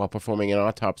heart while performing an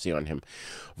autopsy on him.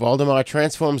 Valdemar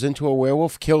transforms into a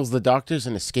werewolf, kills the doctors,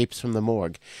 and escapes from the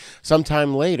morgue.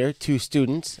 Sometime later, 2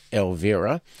 students,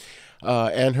 Elvira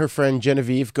and her friend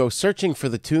Genevieve, go searching for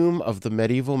the tomb of the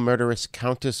medieval murderess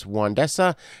Countess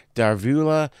Wandessa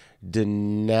Darvula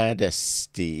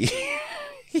Donadesti.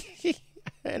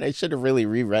 And I should have really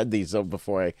reread these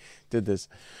before I did this.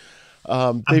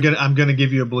 I'm gonna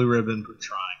give you a blue ribbon for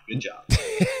trying. Good job.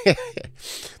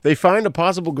 They find a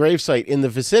possible gravesite in the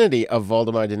vicinity of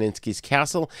Valdemar Daninsky's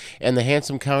castle, and the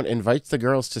handsome count invites the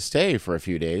girls to stay for a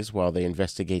few days while they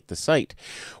investigate the site.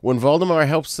 When Valdemar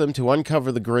helps them to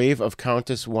uncover the grave of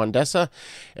Countess Wandessa,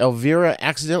 Elvira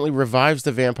accidentally revives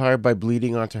the vampire by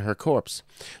bleeding onto her corpse.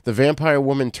 The vampire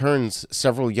woman turns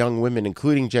several young women,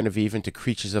 including Genevieve, into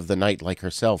creatures of the night like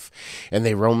herself, and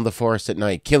they roam the forest at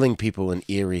night, killing people in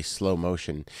eerie slow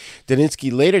motion.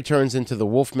 Daninsky later turns into the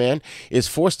Wolfman, is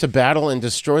forced to battle and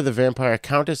destroy the vampire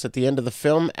countess at the end of the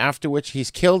film, after which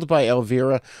he's killed by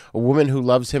Elvira, a woman who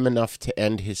loves him enough to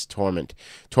end his torment.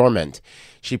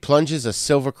 She plunges a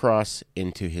silver cross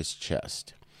into his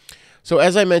chest. So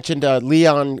as I mentioned,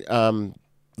 Leon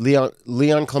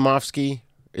Klimovsky,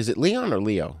 is it Leon or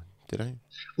Leo? Did I?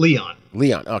 Leon.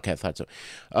 Okay, I thought so.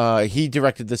 He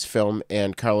directed this film,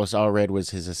 and Carlos Allred was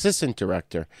his assistant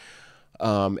director.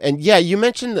 And yeah, you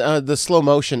mentioned the slow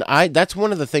motion. That's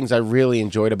one of the things I really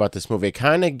enjoyed about this movie. It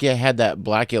kind of had that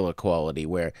Blackula quality,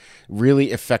 where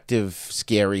really effective,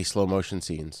 scary slow motion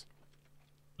scenes.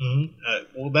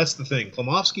 Mm-hmm. Well, that's the thing.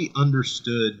 Klimovsky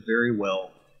understood very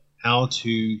well how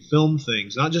to film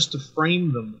things, not just to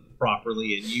frame them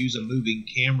properly and use a moving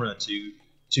camera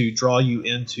to draw you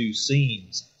into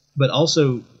scenes, but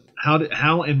also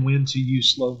how and when to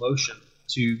use slow motion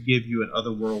to give you an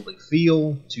otherworldly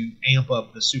feel, to amp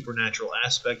up the supernatural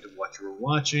aspect of what you were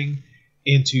watching,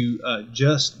 and to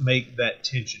just make that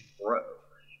tension grow.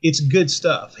 It's good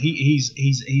stuff. He's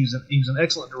an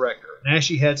excellent director.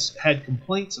 Naschy had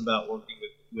complaints about working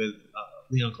with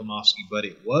Leon Klimovsky, but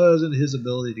it wasn't his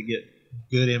ability to get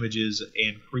good images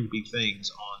and creepy things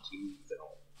onto film.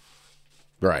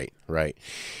 Right.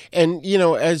 And,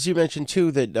 as you mentioned,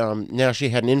 too, that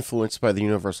Naschy had an influence by the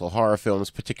Universal horror films,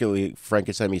 particularly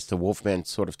Frankenstein meets the Wolfman,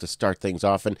 sort of to start things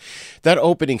off. And that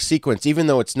opening sequence, even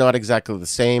though it's not exactly the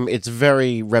same, it's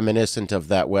very reminiscent of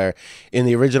that, where in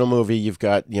the original movie, you've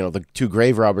got, the 2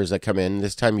 grave robbers that come in.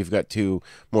 This time you've got 2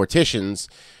 morticians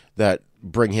that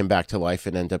bring him back to life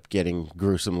and end up getting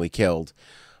gruesomely killed.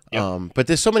 Yep. But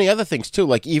there's so many other things, too,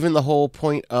 like even the whole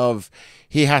point of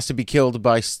he has to be killed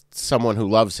by someone who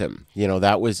loves him.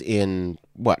 That was in,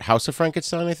 House of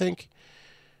Frankenstein, I think?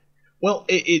 Well,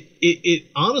 it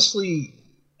honestly,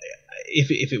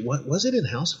 if it was it in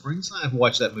House of Frankenstein? I've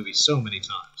watched that movie so many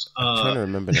times. I'm trying to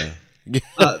remember now.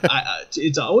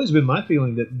 It's always been my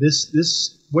feeling that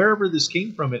this wherever this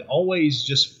came from, it always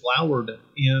just flowered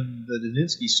in the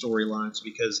Daninsky storylines,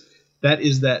 because that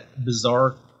is that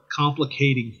bizarre,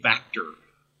 complicating factor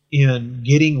in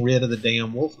getting rid of the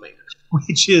damn Wolfman,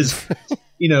 which is,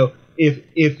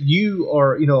 if you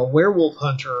are, a werewolf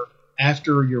hunter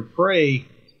after your prey,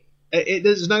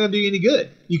 it's not going to do you any good.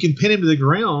 You can pin him to the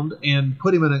ground and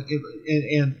put him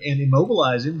and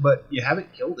immobilize him, but you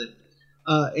haven't killed him.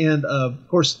 And of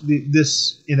course,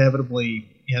 this inevitably,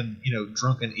 in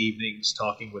drunken evenings,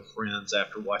 talking with friends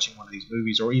after watching one of these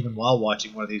movies, or even while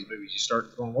watching one of these movies, you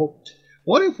start going, well,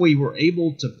 what if we were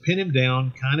able to pin him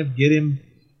down, kind of get him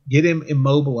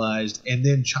immobilized, and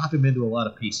then chop him into a lot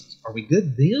of pieces? Are we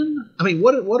good then? I mean,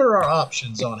 what are our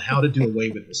options on how to do away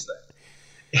with this thing?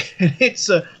 And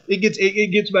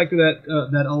it gets back to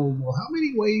that old, well, how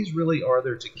many ways really are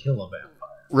there to kill a vampire?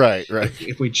 Right.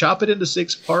 If we chop it into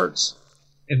 6 parts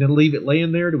and then leave it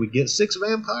laying there, do we get 6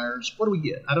 vampires? What do we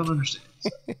get? I don't understand.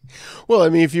 Well, I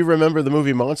mean, if you remember the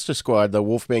movie Monster Squad, the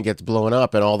Wolfman gets blown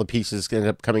up and all the pieces end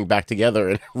up coming back together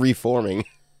and reforming.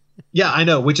 Yeah, I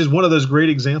know, which is one of those great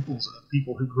examples of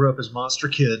people who grew up as monster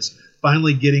kids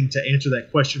finally getting to answer that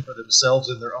question for themselves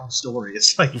in their own story.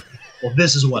 It's like, well,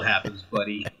 this is what happens,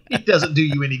 buddy. It doesn't do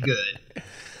you any good.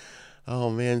 Oh,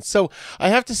 man. So I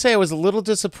have to say I was a little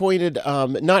disappointed,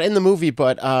 not in the movie,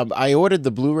 but I ordered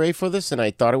the Blu-ray for this, and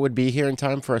I thought it would be here in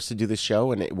time for us to do the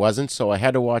show, and it wasn't. So I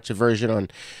had to watch a version on,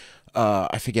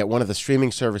 I forget, one of the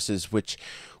streaming services, which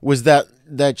was that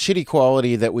shitty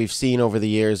quality that we've seen over the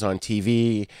years on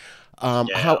TV.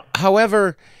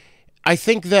 However, I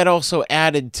think that also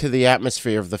added to the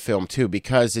atmosphere of the film, too,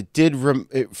 because it did,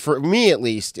 for me at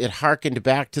least, it harkened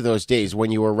back to those days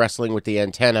when you were wrestling with the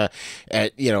antenna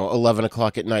at, 11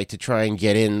 o'clock at night to try and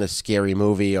get in the scary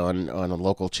movie on a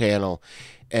local channel.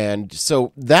 And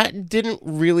so that didn't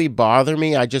really bother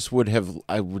me. I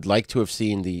would like to have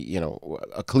seen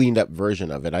a cleaned up version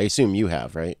of it. I assume you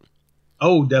have, right?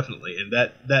 Oh, definitely. And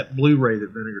that Blu-ray that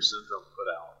Vinegar Syndrome put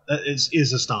out, that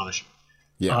is astonishing.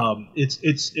 Yeah.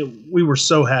 We were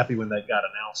so happy when that got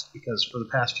announced, because for the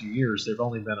past few years there've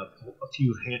only been a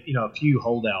few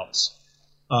holdouts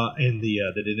in the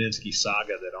Daninsky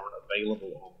saga that aren't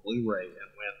available on Blu-ray. And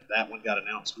when that one got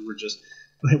announced, we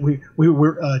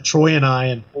were Troy and I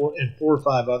and four or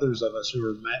five others of us who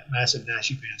were massive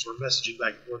Naschy fans were messaging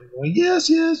back and forth and going, yes,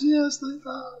 thank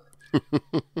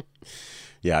God.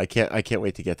 Yeah, I can't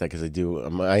wait to get that, because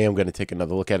I am going to take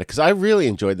another look at it, because I really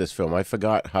enjoyed this film. I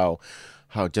forgot how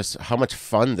much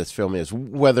fun this film is,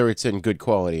 whether it's in good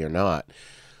quality or not.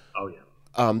 Oh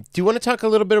yeah. Do you want to talk a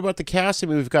little bit about the cast? I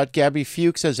mean, we've got Gabby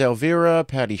Fuchs as Elvira,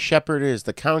 Patty Shepard as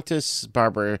the Countess,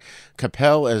 Barbara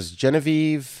Capel as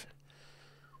Genevieve.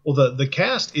 Well, the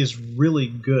cast is really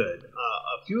good.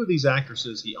 A few of these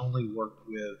actresses he only worked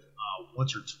with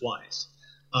once or twice.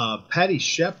 Patty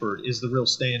Shepard is the real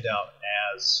standout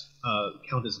as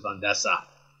Countess Vandessa,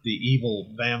 the evil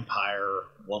vampire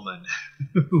woman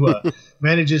who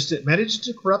manages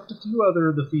to corrupt a few other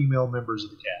of the female members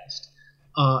of the cast.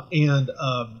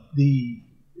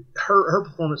 Her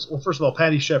performance. Well, first of all,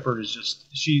 Patty Shepard is just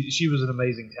she was an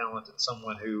amazing talent, and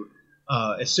someone who,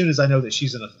 as soon as I know that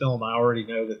she's in a film, I already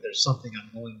know that there's something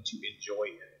I'm going to enjoy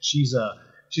in it. She's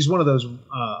one of those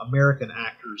American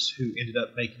actors who ended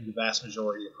up making the vast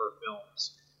majority of her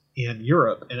films in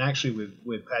Europe, and actually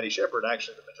with Patty Shepard,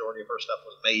 actually the majority of her stuff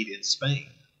was made in Spain.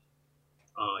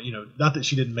 Not that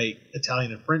she didn't make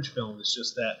Italian and French films; it's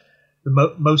just that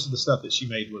most of the stuff that she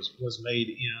made was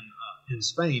made in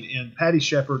Spain. And Patty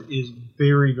Shepard is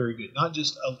very, very good. Not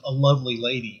just a lovely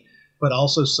lady, but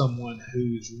also someone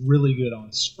who's really good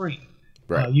on screen.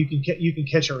 Right. You can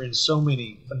catch her in so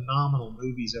many phenomenal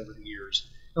movies over the years.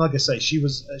 And like I say,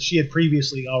 she had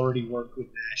previously already worked with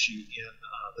Naschy in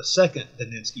the second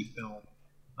Daninsky film,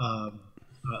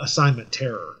 Assignment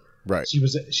Terror. Right. She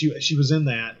was in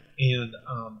that, and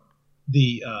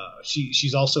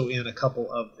she's also in a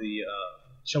couple of the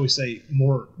shall we say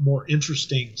more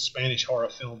interesting Spanish horror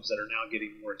films that are now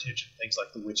getting more attention. Things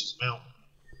like The Witch's Mountain,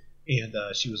 and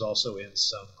she was also in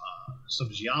some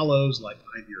giallos like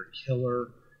I Dear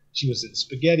Killer. She was in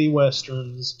spaghetti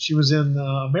westerns. She was in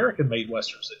American-made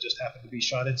westerns that just happened to be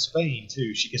shot in Spain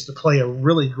too. She gets to play a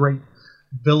really great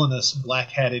villainous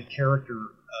black-hatted character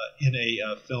in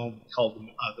a film called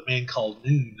The Man Called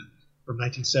Noon from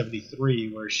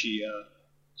 1973, where she's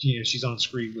on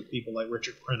screen with people like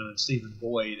Richard Crenna and Stephen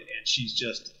Boyd, and she's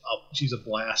a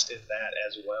blast in that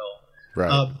as well.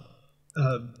 Right.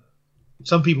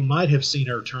 Some people might have seen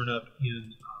her turn up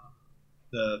in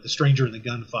the Stranger and the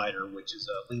Gunfighter, which is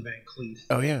Lee Van Cleef.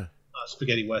 Oh yeah,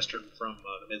 spaghetti western from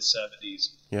the mid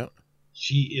 '70s. Yeah,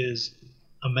 she is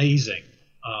amazing.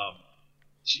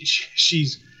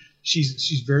 She's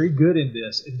very good in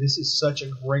this, and this is such a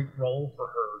great role for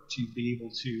her to be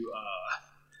able to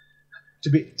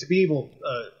be able,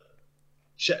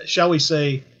 shall we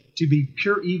say, to be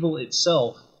pure evil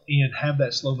itself and have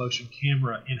that slow motion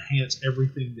camera enhance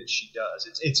everything that she does.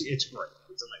 It's great.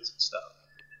 It's amazing stuff.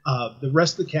 The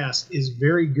rest of the cast is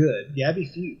very good. Gabby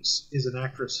Fuchs is an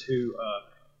actress who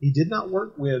he did not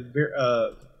work with.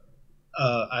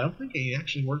 I don't think he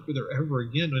actually worked with her ever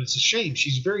again, and it's a shame.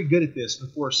 She's very good at this. And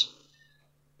of course,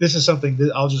 this is something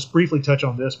that I'll just briefly touch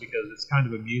on this because it's kind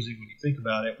of amusing when you think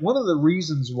about it. One of the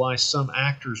reasons why some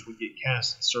actors would get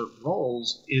cast in certain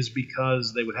roles is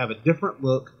because they would have a different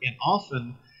look, and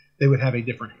often they would have a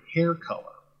different hair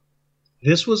color.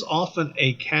 This was often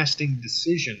a casting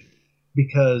decision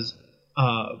because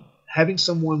having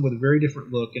someone with a very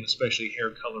different look, and especially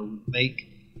hair color, would make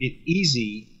it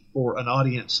easy for an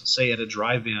audience, say at a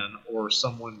drive-in, or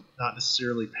someone not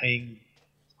necessarily paying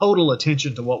total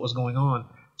attention to what was going on,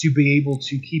 to be able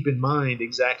to keep in mind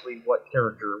exactly what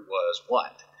character was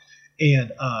what.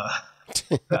 And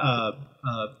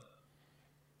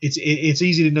it's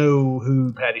easy to know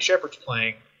who Patty Shepard's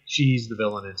playing. She's the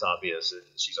villain, it's obvious, and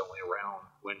she's only around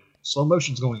when slow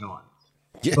motion's going on.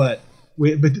 Yeah. But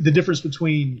the difference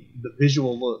between the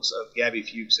visual looks of Gabby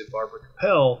Fuchs and Barbara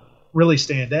Capel really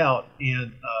stand out,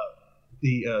 and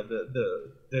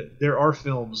there are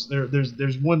films.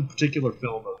 There's one particular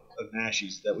film of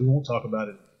Naschy's that we won't talk about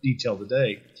in detail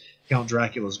today, Count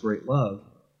Dracula's Great Love,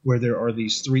 where there are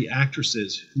these three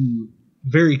actresses who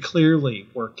very clearly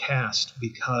were cast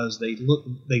because they look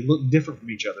different from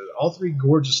each other. All three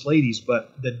gorgeous ladies,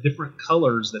 but the different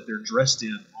colors that they're dressed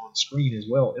in on screen as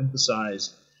well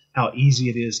emphasize how easy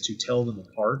it is to tell them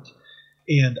apart.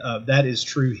 And that is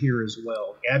true here as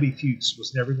well. Gabby Fuchs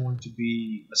was never going to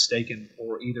be mistaken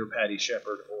for either Patty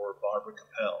Shepard or Barbara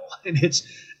Capel, and it's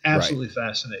absolutely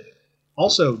fascinating.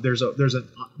 Also, there's an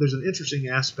interesting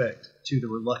aspect to the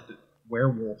reluctant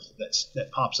werewolf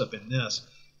that pops up in this,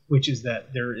 which is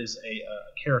that there is a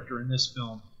character in this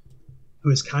film who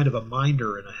is kind of a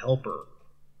minder and a helper,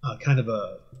 kind of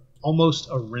almost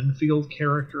a Renfield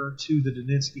character to the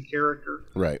Daninsky character,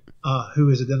 right? Who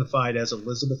is identified as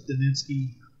Elizabeth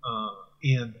Daninsky,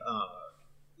 and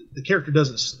the character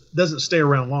doesn't stay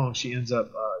around long. She ends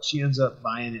up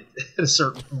buying it at a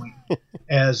certain point,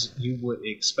 as you would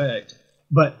expect.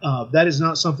 But that is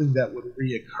not something that would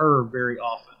reoccur very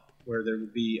often, where there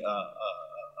would be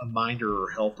a minder or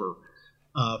helper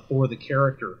for the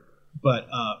character. But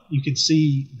you can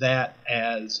see that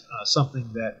as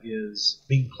something that is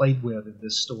being played with in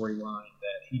this storyline,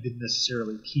 that he didn't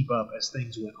necessarily keep up as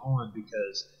things went on,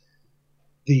 because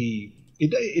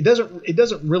it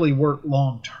doesn't really work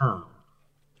long term.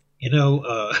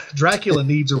 Dracula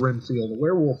needs a Renfield. A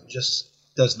werewolf just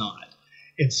does not.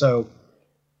 And so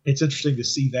it's interesting to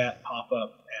see that pop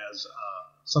up as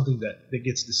something that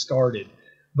gets discarded.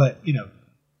 But,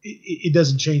 it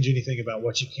doesn't change anything about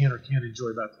what you can or can't enjoy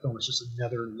about the film. It's just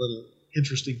another little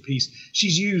interesting piece.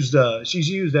 She's used as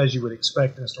you would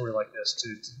expect in a story like this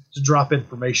to drop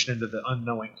information into the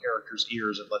unknowing character's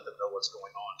ears and let them know what's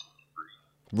going on to a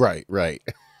degree. Right.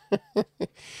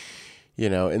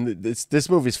 And this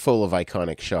movie's full of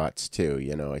iconic shots too.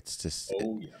 It's just.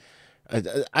 Oh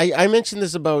yeah. I mentioned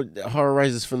this about Horror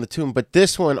Rises from the Tomb, but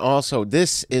this one also.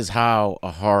 This is how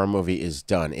a horror movie is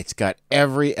done. It's got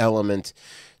every element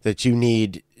that you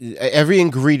need, every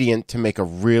ingredient to make a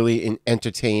really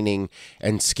entertaining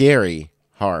and scary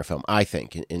horror film, I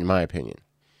think, in my opinion.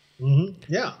 Mm-hmm.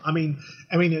 Yeah, I mean,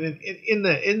 in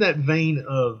that vein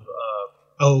of,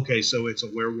 so it's a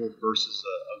werewolf versus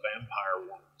a vampire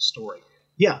woman story.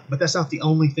 Yeah, but that's not the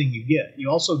only thing you get.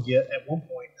 You also get at one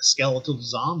point a skeletal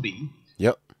zombie.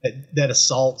 Yep. That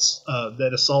assaults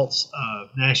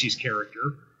Naschy's character.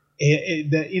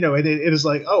 It is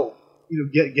like,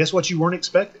 guess what you weren't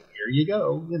expecting? Here you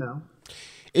go,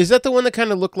 Is that the one that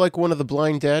kind of looked like one of the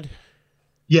Blind Dead?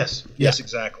 Yes,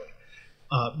 exactly.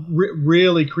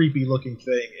 Really creepy looking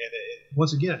thing, and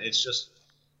once again, it's just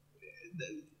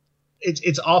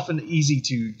it's often easy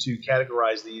to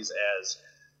categorize these as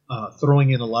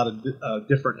throwing in a lot of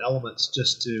different elements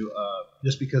just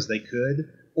because they could,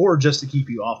 or just to keep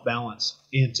you off balance.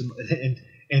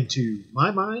 And to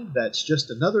my mind, that's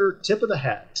just another tip of the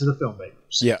hat to the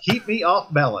filmmakers. Yeah. Keep me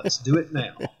off balance. Do it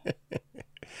now.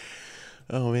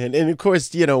 Oh man! And of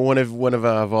course, one of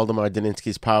Waldemar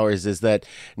Daninsky's powers is that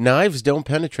knives don't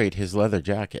penetrate his leather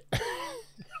jacket.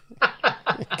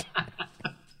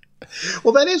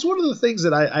 Well, that is one of the things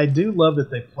that I do love that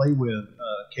they play with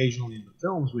occasionally in the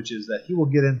films, which is that he will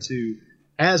get into,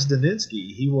 as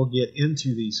Daninsky, he will get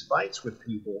into these fights with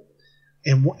people,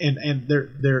 and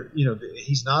they're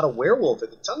he's not a werewolf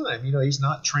at the time, he's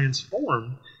not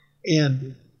transformed,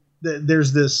 and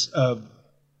there's this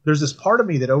part of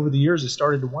me that over the years has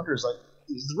started to wonder, is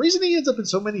the reason he ends up in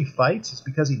so many fights is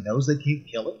because he knows they can't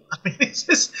kill him. I mean, it's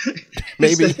just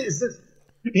maybe.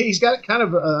 He's got kind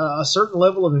of a certain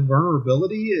level of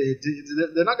invulnerability.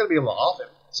 They're not going to be able to off him,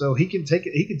 so he can take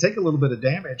a little bit of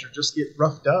damage or just get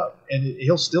roughed up, and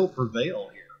he'll still prevail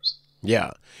here.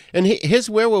 Yeah, and his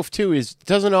werewolf too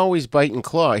doesn't always bite and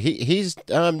claw. He's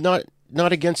not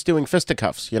against doing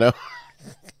fisticuffs, No.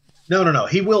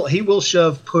 He will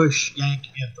shove, push, yank,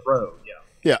 and throw.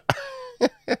 Yeah.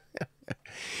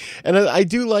 And I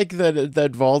do like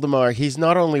that Valdemar, he's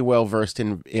not only well versed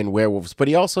in werewolves, but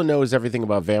he also knows everything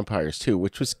about vampires too,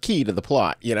 which was key to the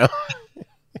plot,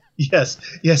 Yes.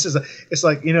 It's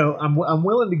like, I'm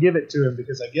willing to give it to him,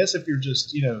 because I guess if you're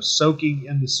just, soaking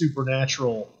in the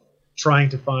supernatural, trying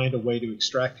to find a way to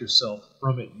extract yourself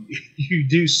from it, you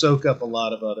do soak up a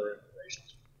lot of other information.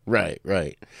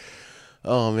 Right.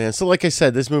 Oh man. So like I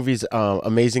said, this movie's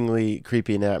amazingly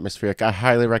creepy and atmospheric. I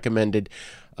highly recommend it.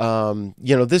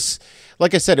 This,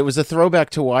 like I said, it was a throwback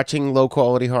to watching low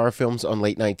quality horror films on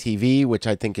late night TV, which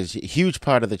I think is a huge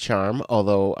part of the charm.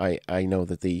 Although I know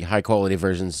that the high quality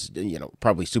version's,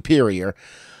 probably superior.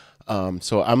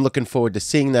 So I'm looking forward to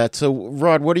seeing that. So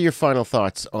Rod, what are your final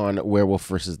thoughts on Werewolf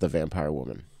versus the Vampire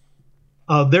Woman?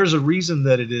 There's a reason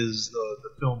that it is the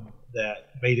film that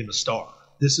made him a star.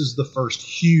 This is the first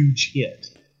huge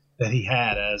hit that he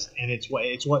had and it's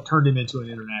what turned him into an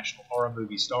international horror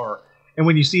movie star. And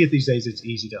when you see it these days, it's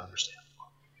easy to understand.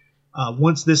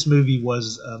 Once this movie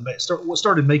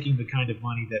started making the kind of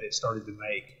money that it started to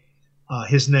make,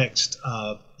 his next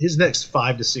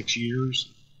 5 to 6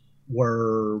 years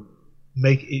were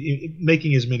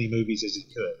making as many movies as he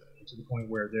could, to the point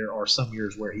where there are some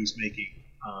years where he's making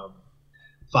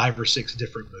 5 or 6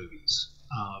 different movies.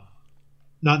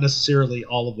 Not necessarily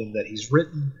all of them that he's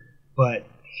written, but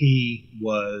he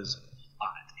was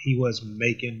hot. He was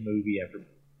making movie after movie.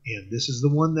 And this is the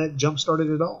one that jump-started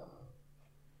it all.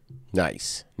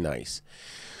 Nice.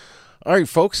 All right,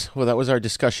 folks. Well, that was our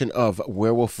discussion of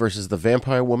Werewolf versus the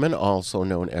Vampire Woman, also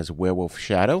known as Werewolf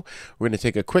Shadow. We're going to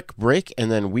take a quick break,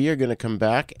 and then we are going to come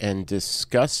back and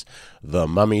discuss The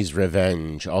Mummy's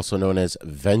Revenge, also known as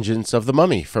Vengeance of the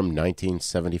Mummy from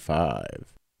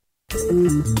 1975.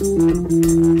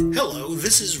 Hello,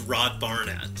 this is Rod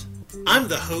Barnett. I'm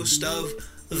the host of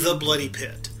The Bloody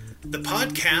Pit, the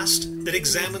podcast that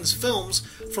examines films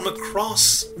from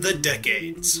across the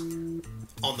decades.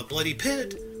 On The Bloody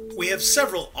Pit, we have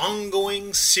several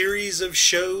ongoing series of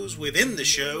shows within the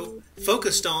show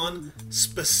focused on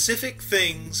specific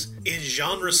things in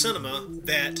genre cinema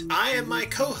that I and my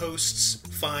co-hosts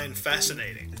find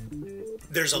fascinating.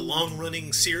 There's a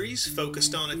long-running series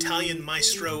focused on Italian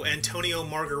maestro Antonio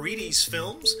Margheriti's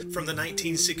films from the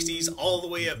 1960s all the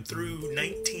way up through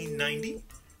 1990.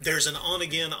 There's an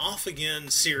on-again, off-again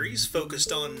series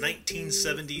focused on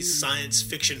 1970s science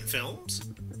fiction films.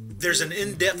 There's an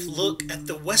in-depth look at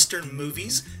the Western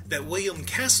movies that William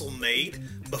Castle made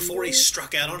before he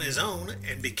struck out on his own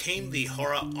and became the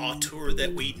horror auteur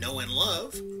that we know and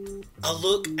love. A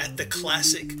look at the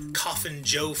classic Coffin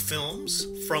Joe films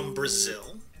from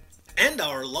Brazil. And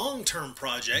our long-term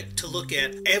project to look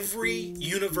at every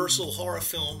Universal horror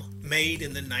film made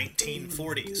in the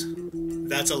 1940s.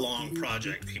 That's a long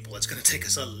project, people. It's going to take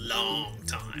us a long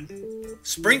time.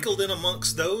 Sprinkled in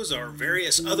amongst those are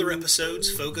various other episodes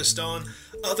focused on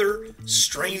other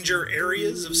stranger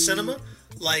areas of cinema,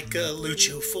 like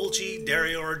Lucio Fulci,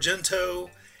 Dario Argento,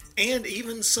 and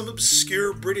even some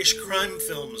obscure British crime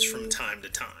films from time to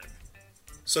time.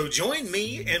 So join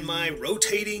me and my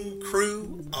rotating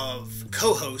crew of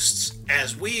co-hosts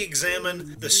as we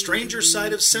examine the stranger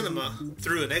side of cinema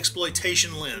through an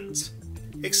exploitation lens.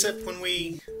 Except when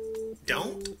we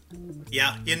don't?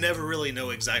 Yeah, you never really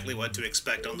know exactly what to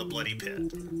expect on The Bloody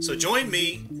Pit. So join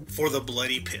me for The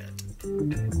Bloody Pit.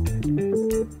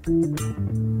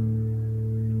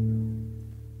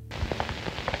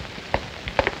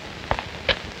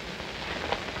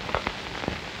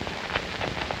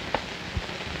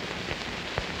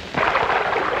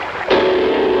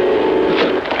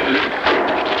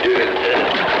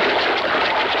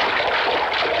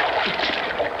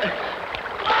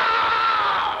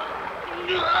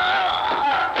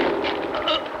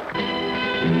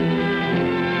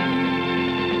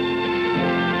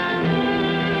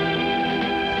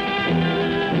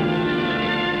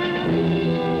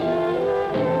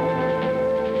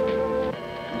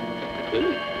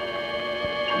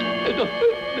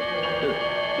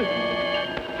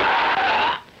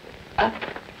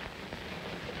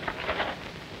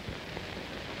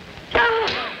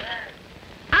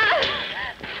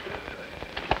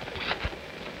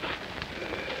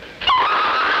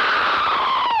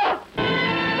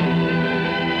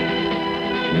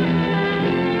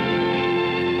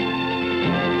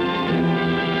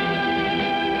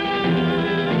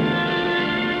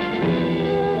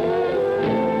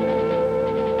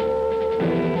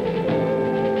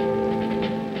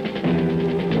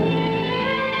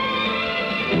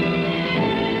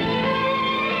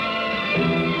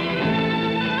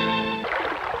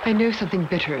 I know something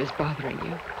bitter is bothering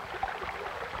you.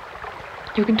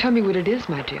 You can tell me what it is,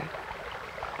 my dear.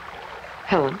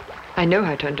 Helen, I know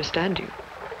how to understand you.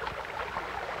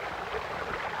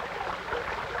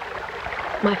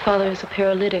 My father is a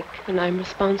paralytic, and I'm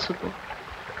responsible.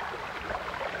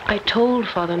 I told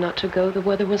Father not to go. The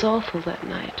weather was awful that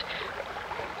night.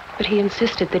 But he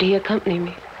insisted that he accompany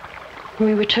me. When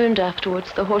we returned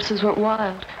afterwards, the horses went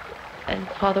wild, and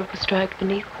Father was dragged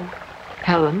beneath them.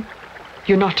 Helen,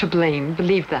 you're not to blame.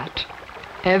 Believe that.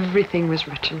 Everything was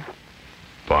written.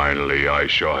 Finally, I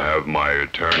shall have my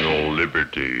eternal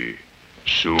liberty.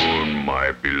 Soon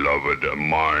my beloved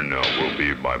Marna will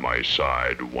be by my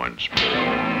side once more.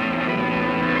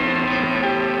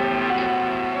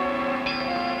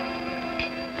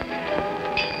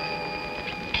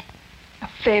 A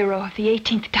pharaoh of the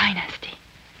 18th dynasty.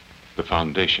 The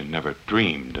Foundation never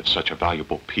dreamed of such a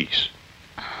valuable piece.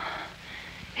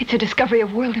 It's a discovery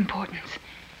of world importance.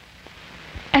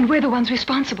 And we're the ones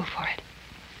responsible for it.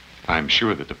 I'm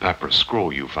sure that the papyrus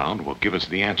scroll you found will give us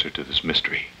the answer to this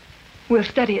mystery. We'll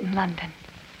study it in London.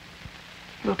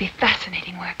 It will be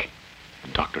fascinating work.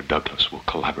 And Dr. Douglas will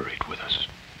collaborate with us.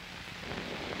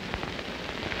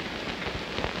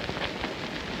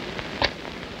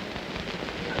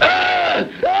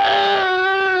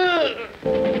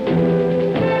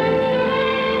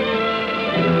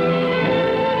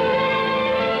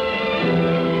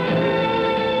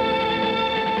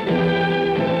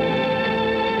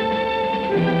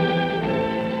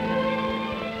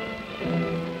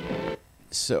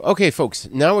 So, okay, folks,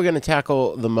 now we're going to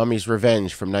tackle The Mummy's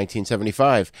Revenge from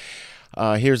 1975.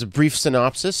 Here's a brief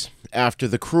synopsis. After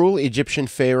the cruel Egyptian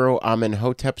pharaoh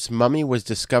Amenhotep's mummy was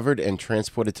discovered and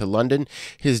transported to London,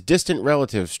 his distant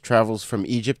relatives travels from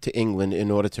Egypt to England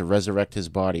in order to resurrect his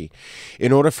body.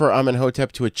 In order for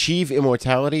Amenhotep to achieve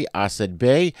immortality, Asad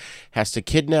Bey has to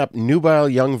kidnap nubile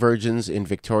young virgins in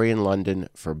Victorian London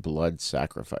for blood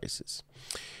sacrifices.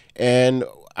 And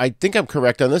I think I'm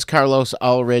correct on this. Carlos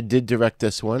Allred did direct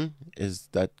this one. Is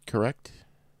that correct?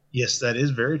 Yes, that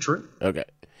is very true. Okay.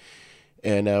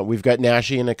 And we've got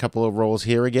Naschy in a couple of roles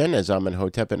here again as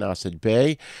Amenhotep and Asad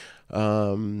Bey,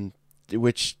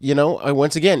 which, you know,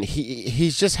 once again,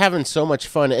 he's just having so much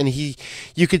fun. And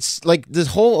you could, like, this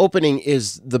whole opening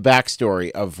is the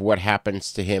backstory of what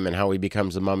happens to him and how he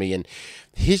becomes a mummy. And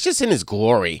he's just in his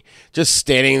glory, just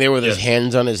standing there with his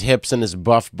hands on his hips and his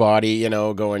buff body, you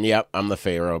know, going, yep, I'm the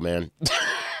Pharaoh, man.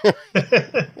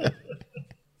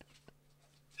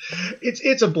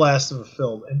 It's a blast of a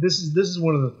film, and this is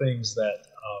one of the things that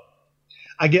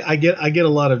I get a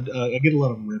lot of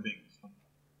ribbing from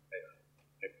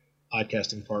a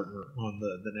podcasting partner on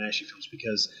the Naschy films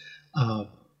because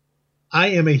I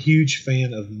am a huge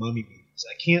fan of mummy movies.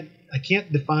 I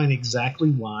can't define exactly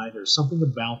why. There's something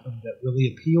about them that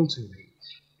really appeal to me,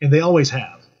 and they always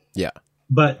have. Yeah,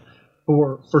 but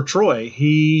for Troy,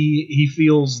 he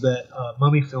feels that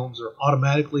mummy films are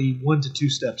automatically 1 to 2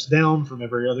 steps down from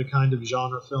every other kind of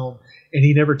genre film, and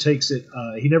he never takes a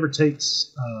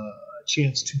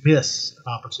chance to miss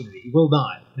an opportunity. He will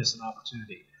not miss an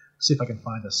opportunity. Let's see if I can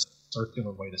find a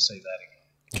circular way to say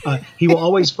that again. He will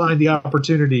always find the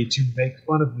opportunity to make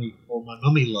fun of me for my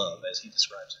mummy love, as he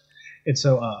describes it. And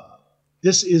so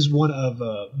this is one of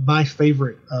my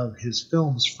favorite of his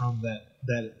films from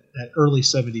that early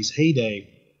 70s heyday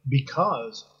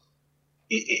because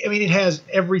it has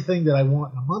everything that I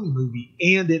want in a mummy movie,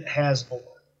 and it has more.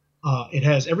 It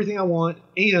has everything I want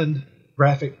and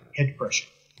graphic head crushing.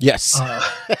 Yes.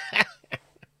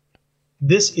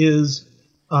 This is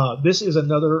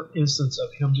another instance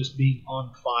of him just being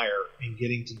on fire and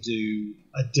getting to do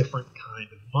a different kind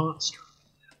of monster.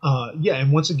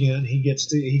 And once again, he gets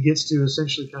to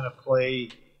essentially kind of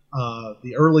play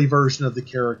the early version of the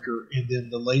character and then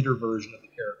the later version of the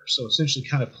character. So essentially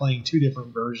kind of playing two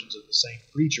different versions of the same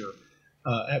creature.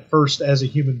 At first as a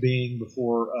human being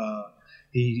before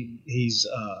he's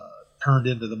turned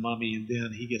into the mummy, and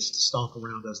then he gets to stomp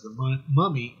around as the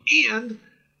mummy, and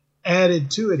added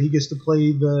to it, he gets to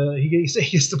play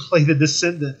the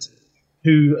descendant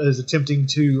who is attempting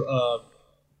to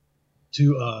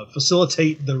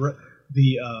facilitate the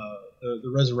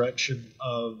resurrection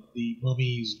of the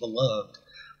mummy's beloved.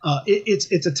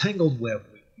 It's a tangled web,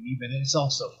 even, and it's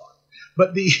also fun.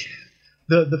 But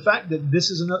the fact that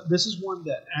this is one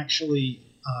that actually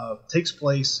takes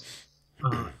place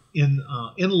in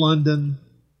London.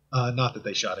 Not that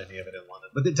they shot any of it in London,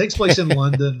 but it takes place in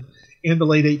London in the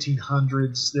late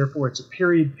 1800s. Therefore, it's a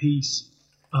period piece.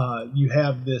 You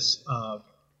have this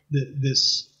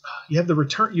you have the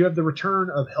return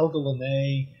of Helga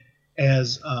Linné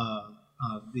as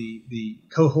the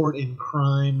cohort in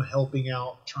crime, helping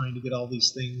out, trying to get all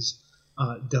these things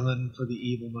done for the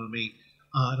evil mummy.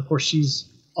 And of course, she's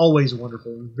always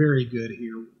wonderful and very good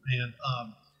here. And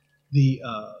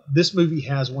this movie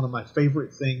has one of my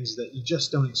favorite things that you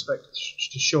just don't expect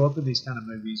to show up in these kind of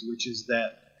movies, which is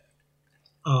that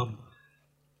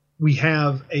we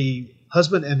have a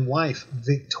husband and wife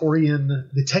Victorian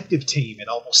detective team. It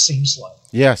almost seems like.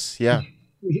 Yes, yeah.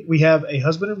 We have a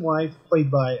husband and wife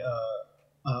played by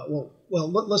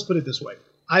let's put it this way.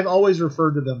 I've always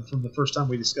referred to them from the first time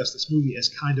we discussed this movie as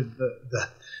kind of the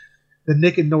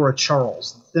Nick and Nora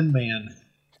Charles, the Thin Man.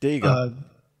 There you go.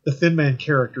 The Thin Man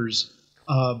characters,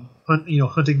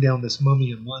 hunting down this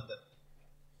mummy in London.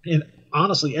 And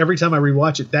honestly, every time I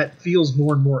rewatch it, that feels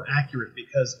more and more accurate,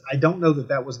 because I don't know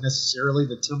that was necessarily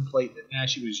the template that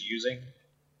Naschy was using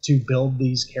to build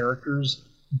these characters,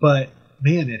 but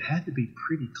man, it had to be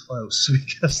pretty close,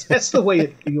 because that's the way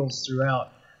it feels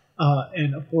throughout.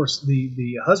 And of course,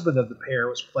 the husband of the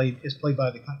pair is played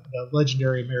by the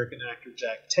legendary American actor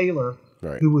Jack Taylor,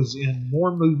 right, who was in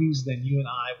more movies than you and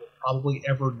I will probably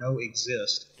ever know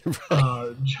exist.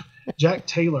 Right. Jack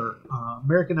Taylor,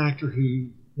 American actor who,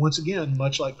 once again,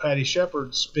 much like Patty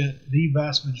Shepard, spent the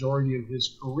vast majority of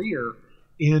his career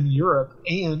in Europe,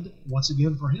 and once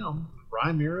again for him,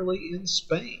 primarily in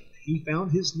Spain. He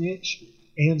found his niche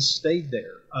and stayed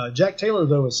there. Jack Taylor,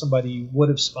 though, is somebody you would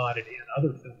have spotted in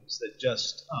other films that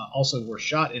just also were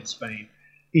shot in Spain.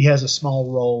 He has a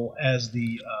small role as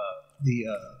the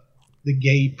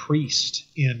gay priest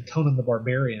in Conan the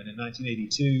Barbarian in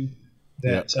 1982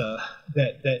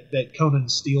 that Conan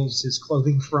steals his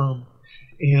clothing from.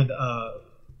 And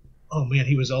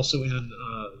he was also in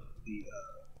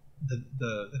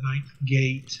the Ninth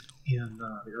Gate in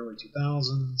the early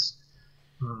 2000s.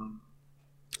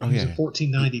 He was in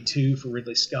 1492 for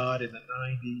Ridley Scott in the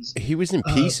 90s. He was in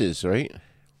Pieces, right?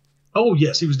 Oh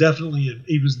yes, he was definitely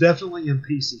in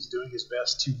Pieces, doing his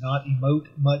best to not emote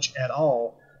much at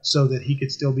all, so that he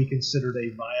could still be considered a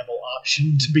viable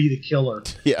option to be the killer.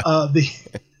 Yeah.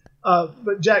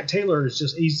 But Jack Taylor is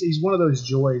just—he's one of those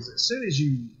joys. As soon as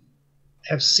you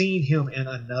have seen him in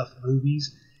enough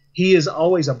movies, he is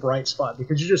always a bright spot,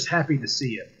 because you're just happy to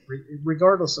see it,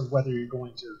 regardless of whether you're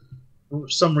going to, for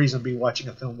some reason, be watching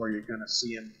a film where you're going to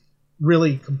see him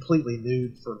really completely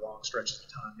nude for long stretches of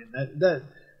time, and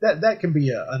that can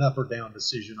be an up or down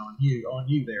decision on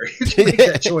you there. You can make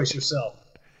that choice yourself.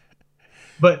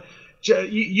 But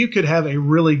you could have a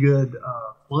really good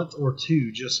month or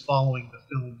two just following the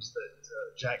films that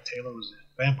Jack Taylor was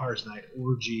in: Vampire's Night,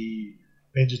 Orgy,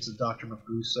 Vengeance of Dr.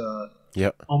 Mabusa.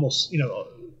 Yep. Almost,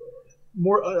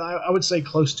 more. I would say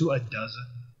close to a dozen,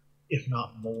 if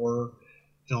not more,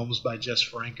 films by Jess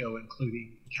Franco,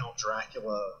 including Count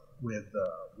Dracula with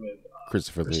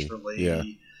Christopher Lee. Yeah.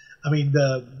 I mean,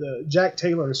 the Jack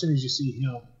Taylor, as soon as you see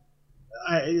him,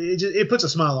 it puts a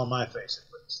smile on my face, at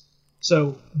least.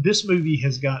 So this movie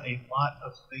has got a lot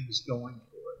of things going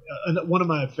for it. One of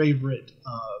my favorite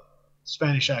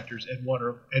Spanish actors,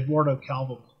 Eduardo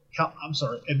Calvo,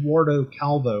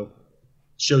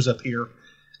 shows up here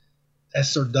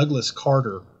as Sir Douglas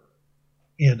Carter,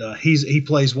 and he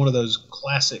plays one of those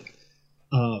classic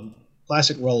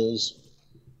roles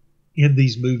in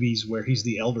these movies where he's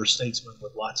the elder statesman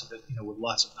with lots of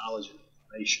knowledge and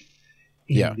information.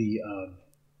 And yeah.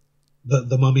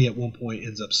 The mummy at one point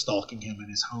ends up stalking him in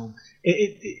his home.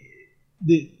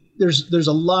 There's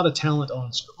a lot of talent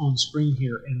on screen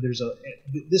here, and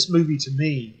this movie to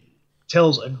me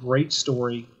tells a great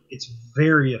story. It's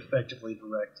very effectively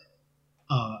directed.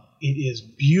 It is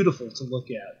beautiful to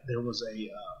look at. There was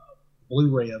a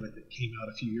Blu-ray of it that came out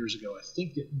a few years ago. I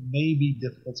think it may be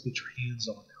difficult to get your hands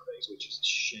on nowadays, which is a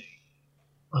shame,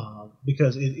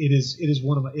 because it is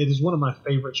one of my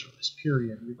favorites from this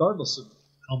period, regardless of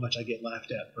how much I get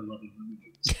laughed at for loving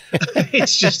movies.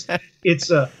 it's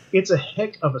a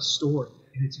heck of a story,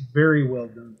 and it's very well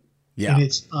done. Yeah, and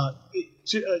it's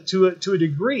to a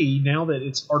degree, now that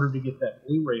it's harder to get that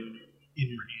Blu-ray in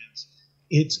your hands,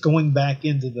 it's going back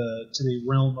into the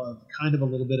realm of kind of a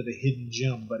little bit of a hidden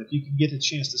gem. But if you can get a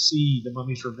chance to see The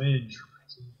Mummy's Revenge,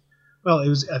 I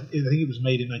think it was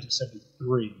made in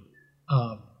 1973.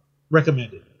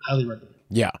 Recommended, highly recommended.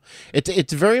 Yeah,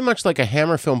 it's very much like a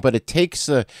Hammer film, but it takes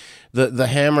the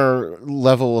Hammer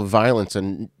level of violence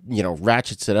and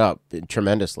ratchets it up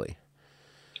tremendously.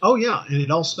 Oh yeah, and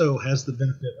it also has the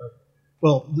benefit of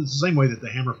well, the same way that the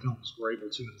Hammer films were able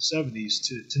to in the 70s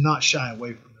to not shy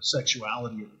away from the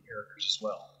sexuality of the characters as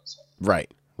well. So.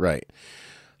 Right.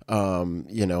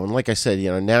 And like I said,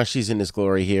 Naschy's in his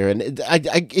glory here, and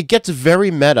it gets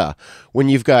very meta when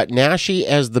you've got Naschy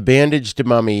as the bandaged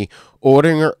mummy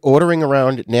ordering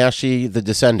around Naschy the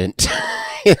descendant.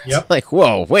 It's like,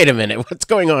 whoa, wait a minute, what's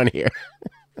going on here?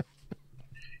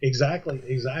 Exactly.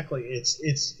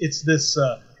 It's this,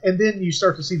 and then you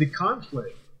start to see the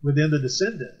conflict within the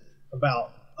descendant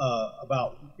about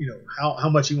how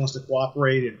much he wants to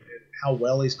cooperate and how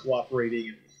well he's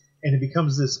cooperating, and it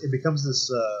becomes this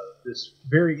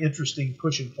very interesting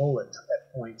push and pull at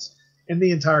points, and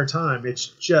the entire time it's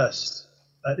just,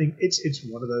 I think it's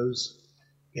one of those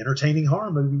entertaining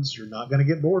horror movies. You're not going to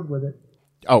get bored with it.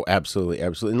 Oh, absolutely.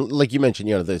 And like you mentioned,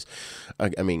 there's,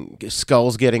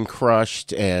 skulls getting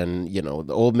crushed, and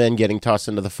the old men getting tossed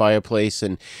into the fireplace,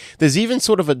 and there's even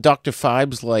sort of a Dr.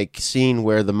 Phibes like scene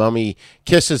where the mummy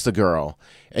kisses the girl,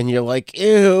 and you're like,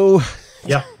 ew.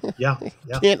 Yeah.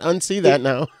 Can't unsee that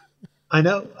now. I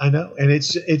know, and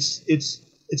it's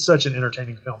such an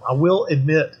entertaining film. I will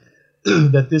admit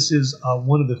that this is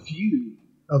one of the few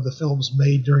of the films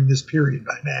made during this period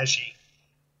by Naschy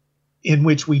in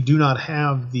which we do not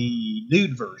have the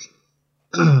nude version.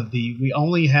 We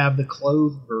only have the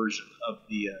clothed version of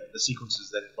the sequences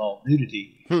that involve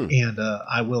nudity, and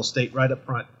I will state right up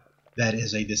front that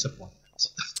is a disappointment.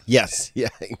 Yes, yeah,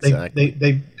 exactly.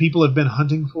 They people have been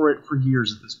hunting for it for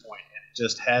years at this point, and it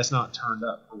just has not turned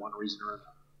up for one reason or another.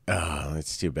 Oh,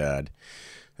 that's too bad.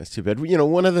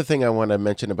 One other thing I want to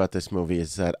mention about this movie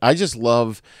is that I just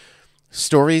love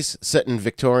stories set in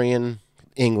Victorian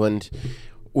England,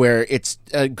 where it's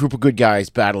a group of good guys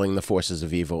battling the forces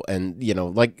of evil. And,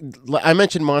 like I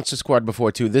mentioned Monster Squad before,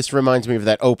 too. This reminds me of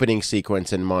that opening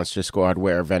sequence in Monster Squad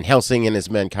where Van Helsing and his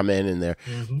men come in and they're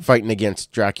fighting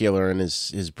against Dracula and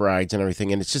his brides and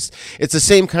everything. And it's the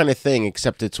same kind of thing,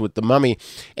 except it's with the mummy.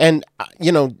 And,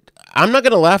 I'm not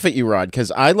going to laugh at you, Rod,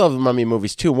 because I love the Mummy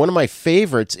movies, too. One of my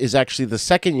favorites is actually the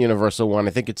second Universal one.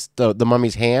 I think it's the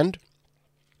Mummy's Hand.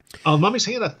 Mummy's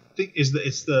Hand, I think,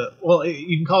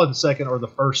 you can call it the second or the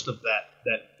first of that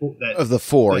of the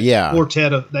four,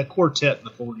 quartet in the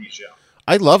 40s show.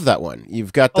 I love that one.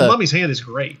 You've got the Mummy's Hand is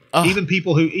great. Even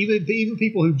people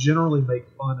who generally make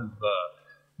fun of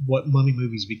what Mummy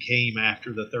movies became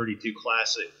after the 32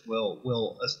 classic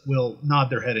will nod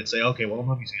their head and say, okay, well,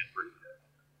 Mummy's Hand is pretty good.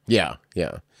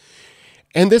 Yeah.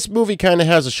 And this movie kind of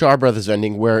has a Shaw Brothers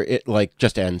ending where it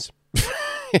just ends.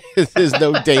 There's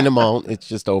no denouement. It's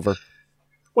just over.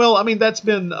 Well, I mean, that's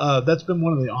been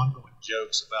one of the ongoing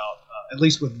jokes about, at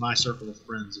least with my circle of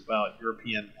friends, about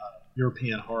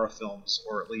European horror films,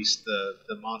 or at least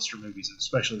the monster movies, and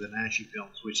especially the Naschy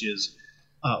films, which is,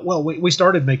 we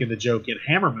started making the joke in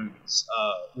Hammer movies,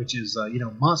 which is,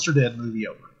 Monster Dead movie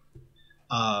opener.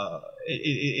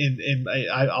 And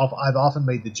I've often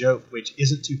made the joke, which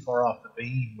isn't too far off the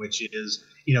beam, which is,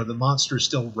 the monster is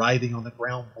still writhing on the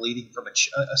ground, bleeding from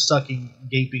a sucking,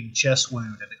 gaping chest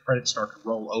wound, and the credits start to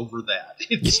roll over that.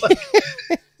 It's like,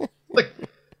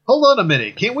 hold on a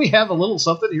minute, can't we have a little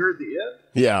something here at the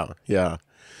end? Yeah.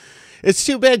 It's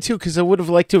too bad, too, because I would have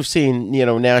liked to have seen,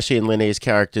 Naschy and Linné's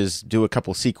characters do a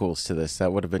couple sequels to this.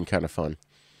 That would have been kind of fun.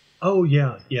 Oh,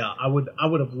 yeah. I would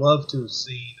have loved to have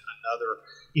seen another,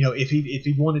 if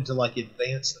he wanted to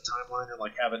advance the timeline and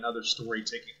have another story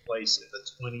taking place in the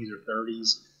 20s or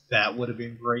 30s, that would have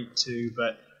been great too.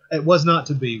 But it was not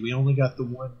to be. We only got the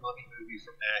one Mummy movie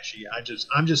from Naschy.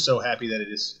 I'm just so happy that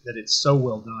it's so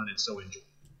well done and so enjoyable.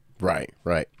 Right.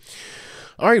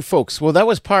 All right, folks. Well, that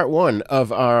was part one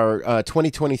of our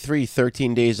 2023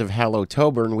 13 Days of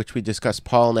Hallowtober, in which we discussed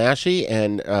Paul Naschy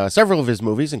and several of his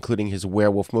movies, including his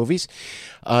werewolf movies.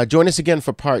 Join us again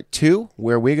for part two,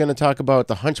 where we're going to talk about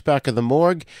The Hunchback of the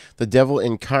Morgue, The Devil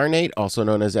Incarnate, also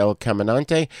known as El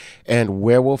Caminante, and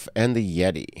Werewolf and the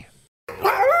Yeti.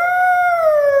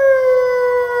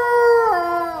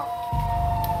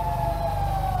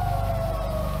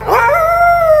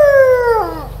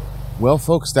 Well,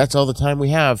 folks, that's all the time we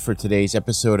have for today's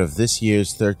episode of this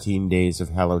year's 13 Days of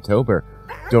Hallowtober.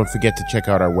 Don't forget to check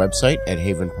out our website at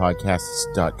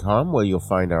havenpodcasts.com, where you'll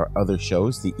find our other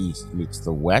shows, The East Meets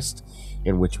the West,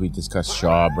 in which we discuss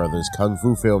Shaw Brothers kung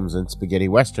fu films and spaghetti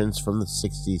westerns from the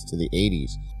 60s to the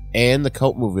 80s, and the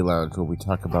Cult Movie Lounge, where we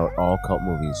talk about all cult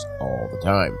movies all the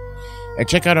time. And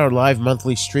check out our live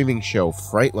monthly streaming show,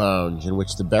 Fright Lounge, in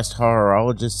which the best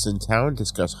horrorologists in town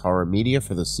discuss horror media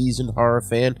for the seasoned horror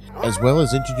fan, as well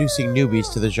as introducing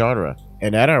newbies to the genre.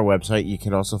 And at our website, you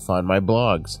can also find my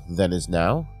blogs, Then Is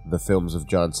Now, The Films of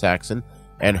John Saxon,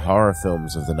 and horror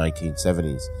films of the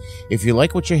 1970s. If you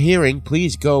like what you're hearing,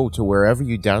 please go to wherever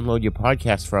you download your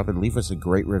podcast from and leave us a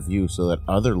great review so that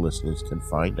other listeners can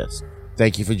find us.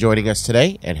 Thank you for joining us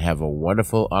today, and have a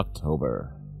wonderful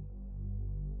October.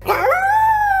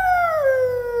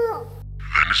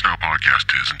 Venice Now podcast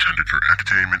is intended for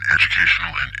entertainment,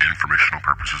 educational, and informational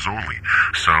purposes only.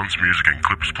 Sounds, music, and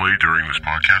clips played during this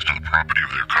podcast are the property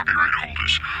of their copyright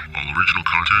holders. All original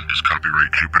content is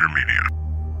copyright Jupiter Media.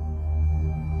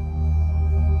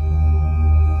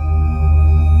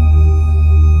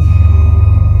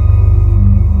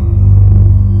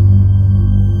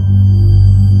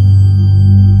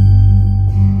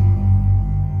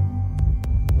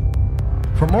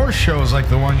 For more shows like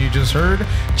the one you just heard,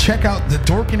 check out the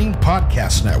Dorkening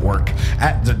Podcast Network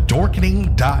at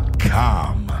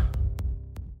thedorkening.com.